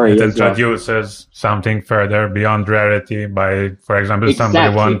a story. It introduces something further beyond rarity by, for example,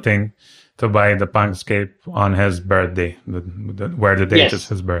 somebody wanting to buy the Punkscape on his birthday, where the date is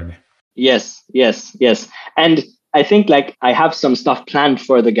his birthday. Yes. And I think I have some stuff planned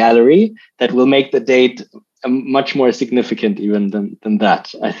for the gallery that will make the date much more significant even than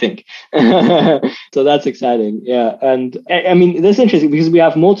that, I think. So that's exciting. Yeah. And I mean, that's interesting because we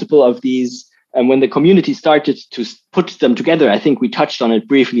have multiple of these. And when the community started to put them together, I think we touched on it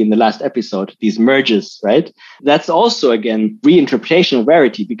briefly in the last episode, these merges, right? That's also, again, reinterpretation of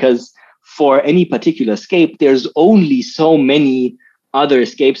rarity, because for any particular scape, there's only so many other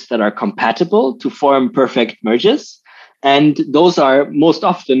scapes that are compatible to form perfect merges. And those are most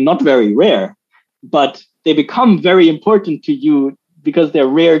often not very rare, but they become very important to you because they're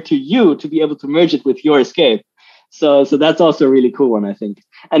rare to you to be able to merge it with your scape. So that's also a really cool one, I think.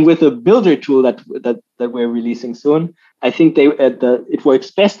 And with the builder tool that we're releasing soon, I think it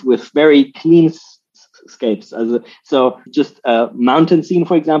works best with very clean scapes. So just a mountain scene,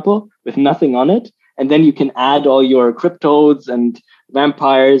 for example, with nothing on it. And then you can add all your cryptodes and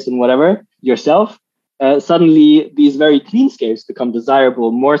vampires and whatever yourself. Suddenly, these very clean scapes become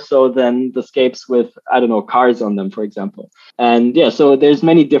desirable more so than the scapes with, I don't know, cars on them, for example. And yeah, so there's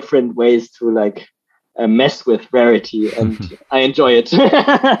many different ways to mess with rarity, and I enjoy it.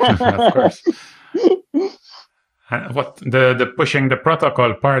 Of course. What the pushing the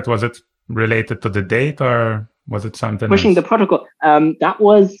protocol part, was it related to the date or was it something pushing else? The protocol? That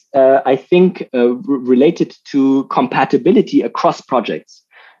was, I think, related to compatibility across projects.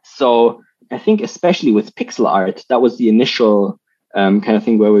 So I think especially with pixel art, that was the initial kind of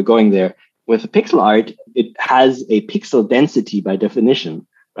thing where we're going there. With pixel art, it has a pixel density by definition,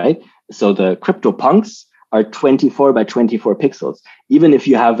 right? So the CryptoPunks are 24 by 24 pixels. Even if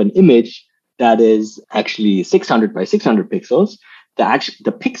you have an image that is actually 600 by 600 pixels,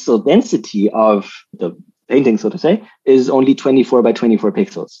 the pixel density of the painting, so to say, is only 24 by 24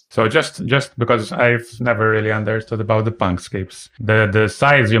 pixels. So just because I've never really understood about the punkscapes, the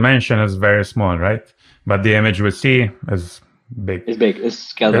size you mentioned is very small, right? But the image we see is big. It's big. It's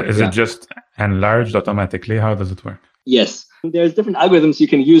scaled up. Is it just enlarged automatically? How does it work? Yes. There's different algorithms you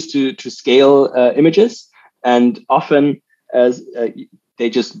can use to scale images. And often they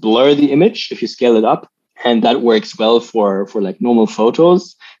just blur the image if you scale it up. And that works well for normal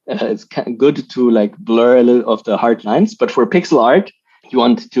photos. It's good to blur a little of the hard lines. But for pixel art, you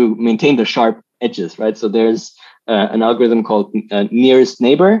want to maintain the sharp edges, right? So there's an algorithm called nearest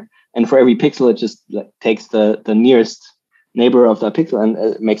neighbor. And for every pixel, it just takes the nearest neighbor of that pixel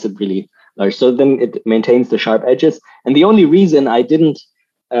and makes it really large. So then it maintains the sharp edges. And the only reason I didn't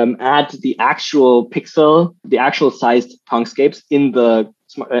add the actual sized punkscapes in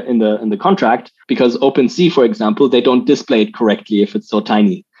the contract, because OpenSea, for example, they don't display it correctly if it's so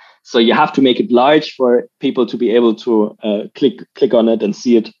tiny. So you have to make it large for people to be able to click on it and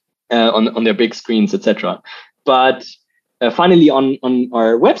see it on their big screens, etc. But finally, on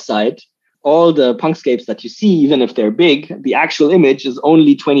our website, all the punkscapes that you see, even if they're big, the actual image is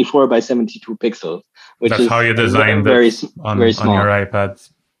only 24 by 72 pixels. Which That's how you designed very it on your iPad.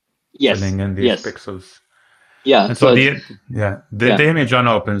 Yes. Filling in these pixels. Yeah. And so the image on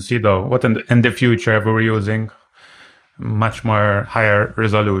OpenSea, though, what in the future, if we're using much more higher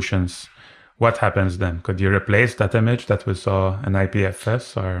resolutions, what happens then? Could you replace that image that we saw in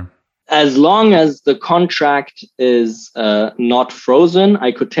IPFS, or? As long as the contract is not frozen,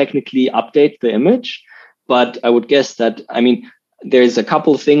 I could technically update the image. But I would guess that, there's a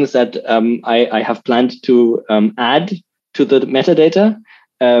couple of things that I have planned to add to the metadata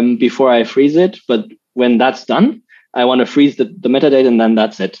before I freeze it. But when that's done, I want to freeze the metadata, and then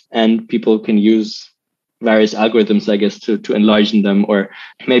that's it. And people can use various algorithms, I guess, to enlarge them, or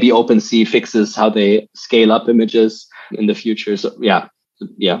maybe OpenSea fixes how they scale up images in the future. So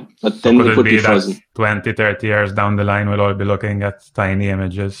but then it would be frozen. 20, 30 years down the line, we'll all be looking at tiny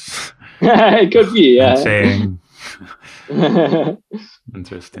images. It could be, yeah. And saying,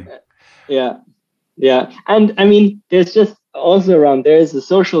 interesting. Yeah. And there's just also there's a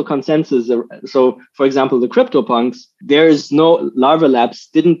social consensus. So, for example, the CryptoPunks, Larva Labs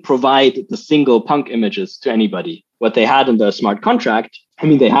didn't provide the single punk images to anybody. What they had in the smart contract,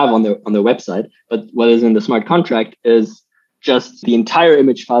 they have on their website, but what is in the smart contract is just the entire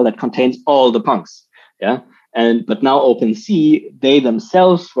image file that contains all the punks. Yeah. But now OpenSea, they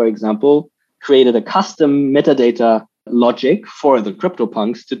themselves, for example, created a custom metadata logic for the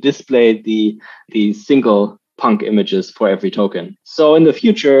CryptoPunks to display the single punk images for every token. So in the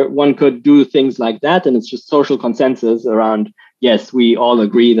future, one could do things like that. And it's just social consensus around, yes, we all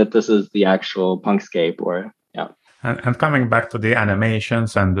agree that this is the actual punkscape, or yeah. And coming back to the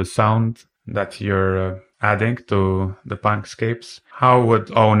animations and the sound that you're adding to the Punkscapes, how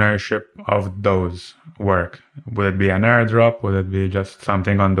would ownership of those work? Would it be an airdrop? Would it be just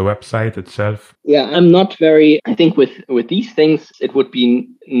something on the website itself? Yeah, I think with these things, it would be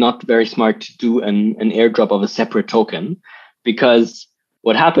not very smart to do an airdrop of a separate token, because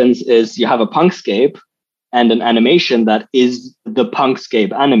what happens is you have a Punkscape and an animation that is the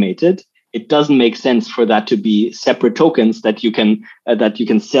Punkscape animated. It doesn't make sense for that to be separate tokens that you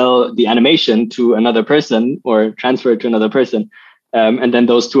can sell the animation to another person or transfer it to another person, and then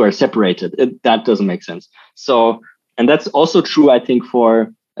those two are separated. That doesn't make sense. So, and that's also true, I think,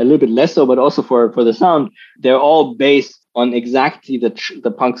 for a little bit less so, but also for the sound. They're all based on exactly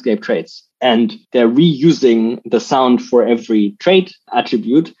the Punkscape traits, and they're reusing the sound for every trait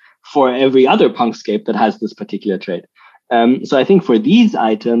attribute for every other Punkscape that has this particular trait. So I think for these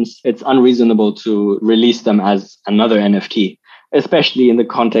items, it's unreasonable to release them as another NFT, especially in the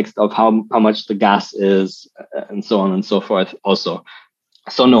context of how much the gas is and so on and so forth also.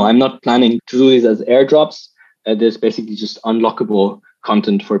 So no, I'm not planning to do these as airdrops. There's basically just unlockable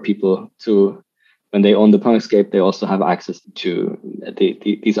content for people to, when they own the Punkscape, they also have access to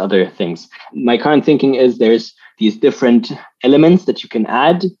these other things. My current thinking is there's these different elements that you can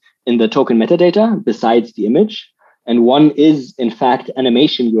add in the token metadata besides the image. And one is, in fact,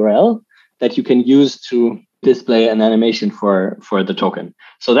 animation URL that you can use to display an animation for the token.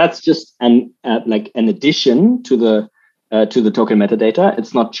 So that's just an addition to the token metadata.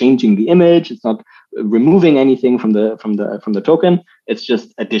 It's not changing the image. It's not removing anything from the token. It's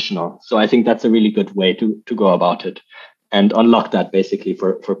just additional. So I think that's a really good way to go about it and unlock that basically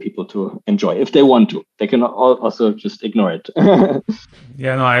for people to enjoy. If they want to, they can also just ignore it.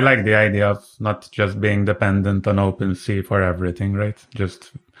 Yeah, no, I like the idea of not just being dependent on OpenSea for everything, right?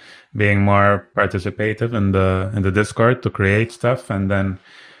 Just being more participative in the Discord to create stuff, and then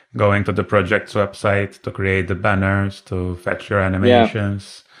going to the project's website to create the banners, to fetch your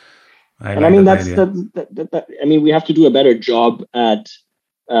animations. Yeah. We have to do a better job at.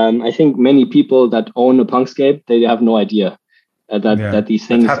 I think many people that own a Punkscape, they have no idea that these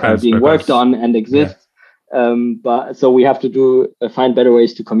things are being worked on and exist. Yeah. But so we have to find better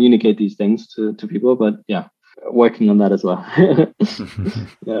ways to communicate these things to people. But yeah, working on that as well.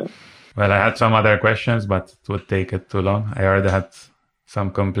 Yeah. Well, I had some other questions, but it would take it too long. I already had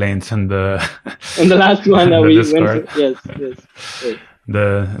some complaints in the last one that we Discord. Yes.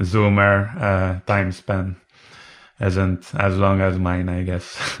 The Zoomer time span isn't as long as mine, I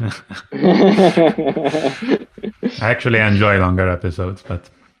guess. I actually enjoy longer episodes, but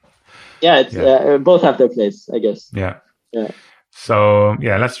yeah, both have their place, I guess. Yeah. So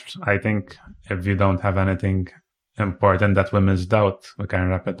I think if you don't have anything important that we missed out, we can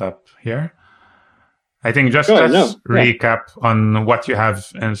wrap it up here. I think let's recap on what you have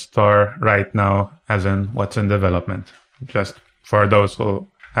in store right now, as in what's in development, just for those who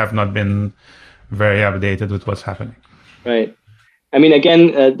have not been very updated with what's happening. Right. I mean,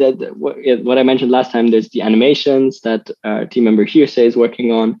 again, what I mentioned last time, there's the animations that our team member Hearsay is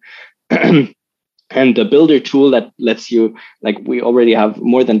working on. And the builder tool that lets you, we already have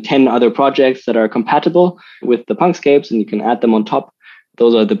more than 10 other projects that are compatible with the Punkscapes, and you can add them on top.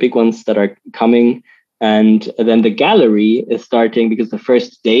 Those are the big ones that are coming. And then the gallery is starting, because the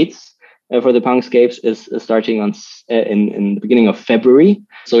first dates for the Punkscapes is starting in the beginning of February.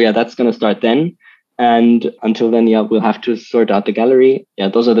 So yeah, that's going to start then. And until then, we'll have to sort out the gallery. Yeah,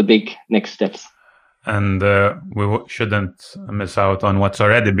 those are the big next steps. And we shouldn't miss out on what's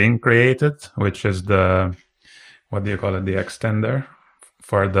already being created, which is the extender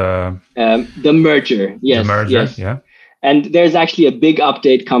for the merger. Yes, the merger, yes. Yeah. And there's actually a big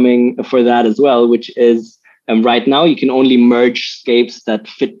update coming for that as well, which is right now you can only merge scapes that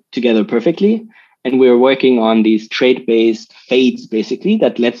fit together perfectly. And we're working on these trait-based fades, basically,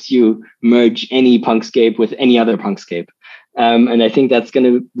 that lets you merge any Punkscape with any other Punkscape. And I think that's going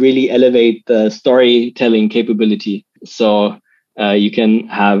to really elevate the storytelling capability. So you can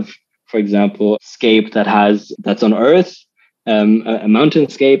have, for example, scape that's on Earth, a mountain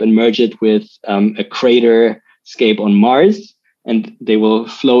scape, and merge it with a crater scape on Mars, and they will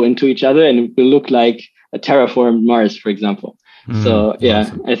flow into each other, and it will look like a terraformed Mars, for example. So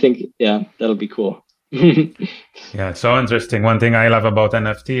awesome. I think that'll be cool. Yeah, it's so interesting. One thing I love about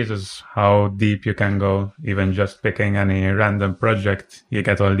NFTs is how deep you can go. Even just picking any random project, you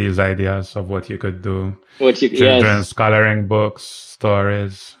get all these ideas of what you could do. Children's coloring books,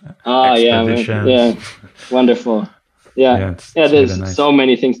 stories, expeditions. Yeah, wonderful. Yeah, there's really nice. So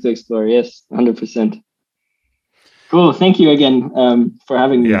many things to explore. Yes, 100%. Cool. Thank you again for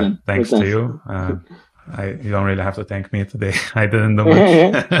having me. Yeah, thanks to you. You don't really have to thank me today. I didn't do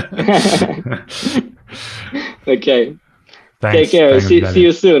much. Okay. Thanks. Take care. Thanks, See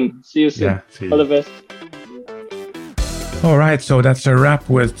you soon. Yeah, see you. All the best. All right, so that's a wrap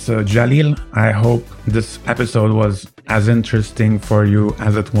with Jalil. I hope this episode was as interesting for you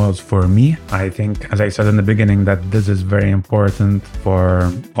as it was for me. I think, as I said in the beginning, that this is very important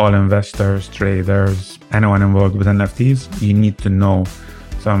for all investors, traders, anyone involved with NFTs. You need to know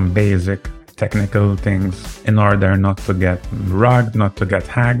some basic technical things in order not to get rugged, not to get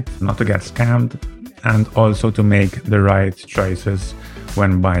hacked, not to get scammed, and also to make the right choices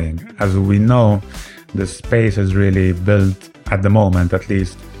when buying. As we know, the space is really built, at the moment at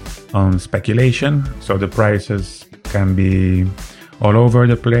least, on speculation. So the prices can be all over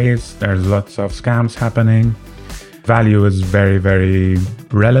the place. There's lots of scams happening. Value is very, very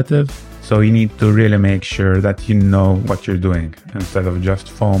relative. So you need to really make sure that you know what you're doing instead of just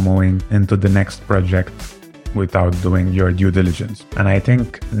FOMOing into the next project without doing your due diligence. And I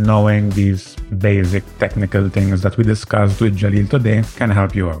think knowing these basic technical things that we discussed with Jalil today can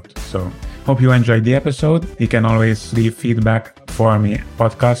help you out. So hope you enjoyed the episode. You can always leave feedback for me.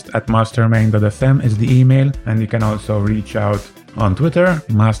 podcast@mastermind.fm is the email. And you can also reach out on Twitter,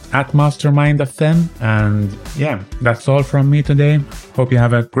 at mastermind.fm. And yeah, that's all from me today. Hope you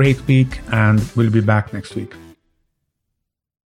have a great week and we'll be back next week.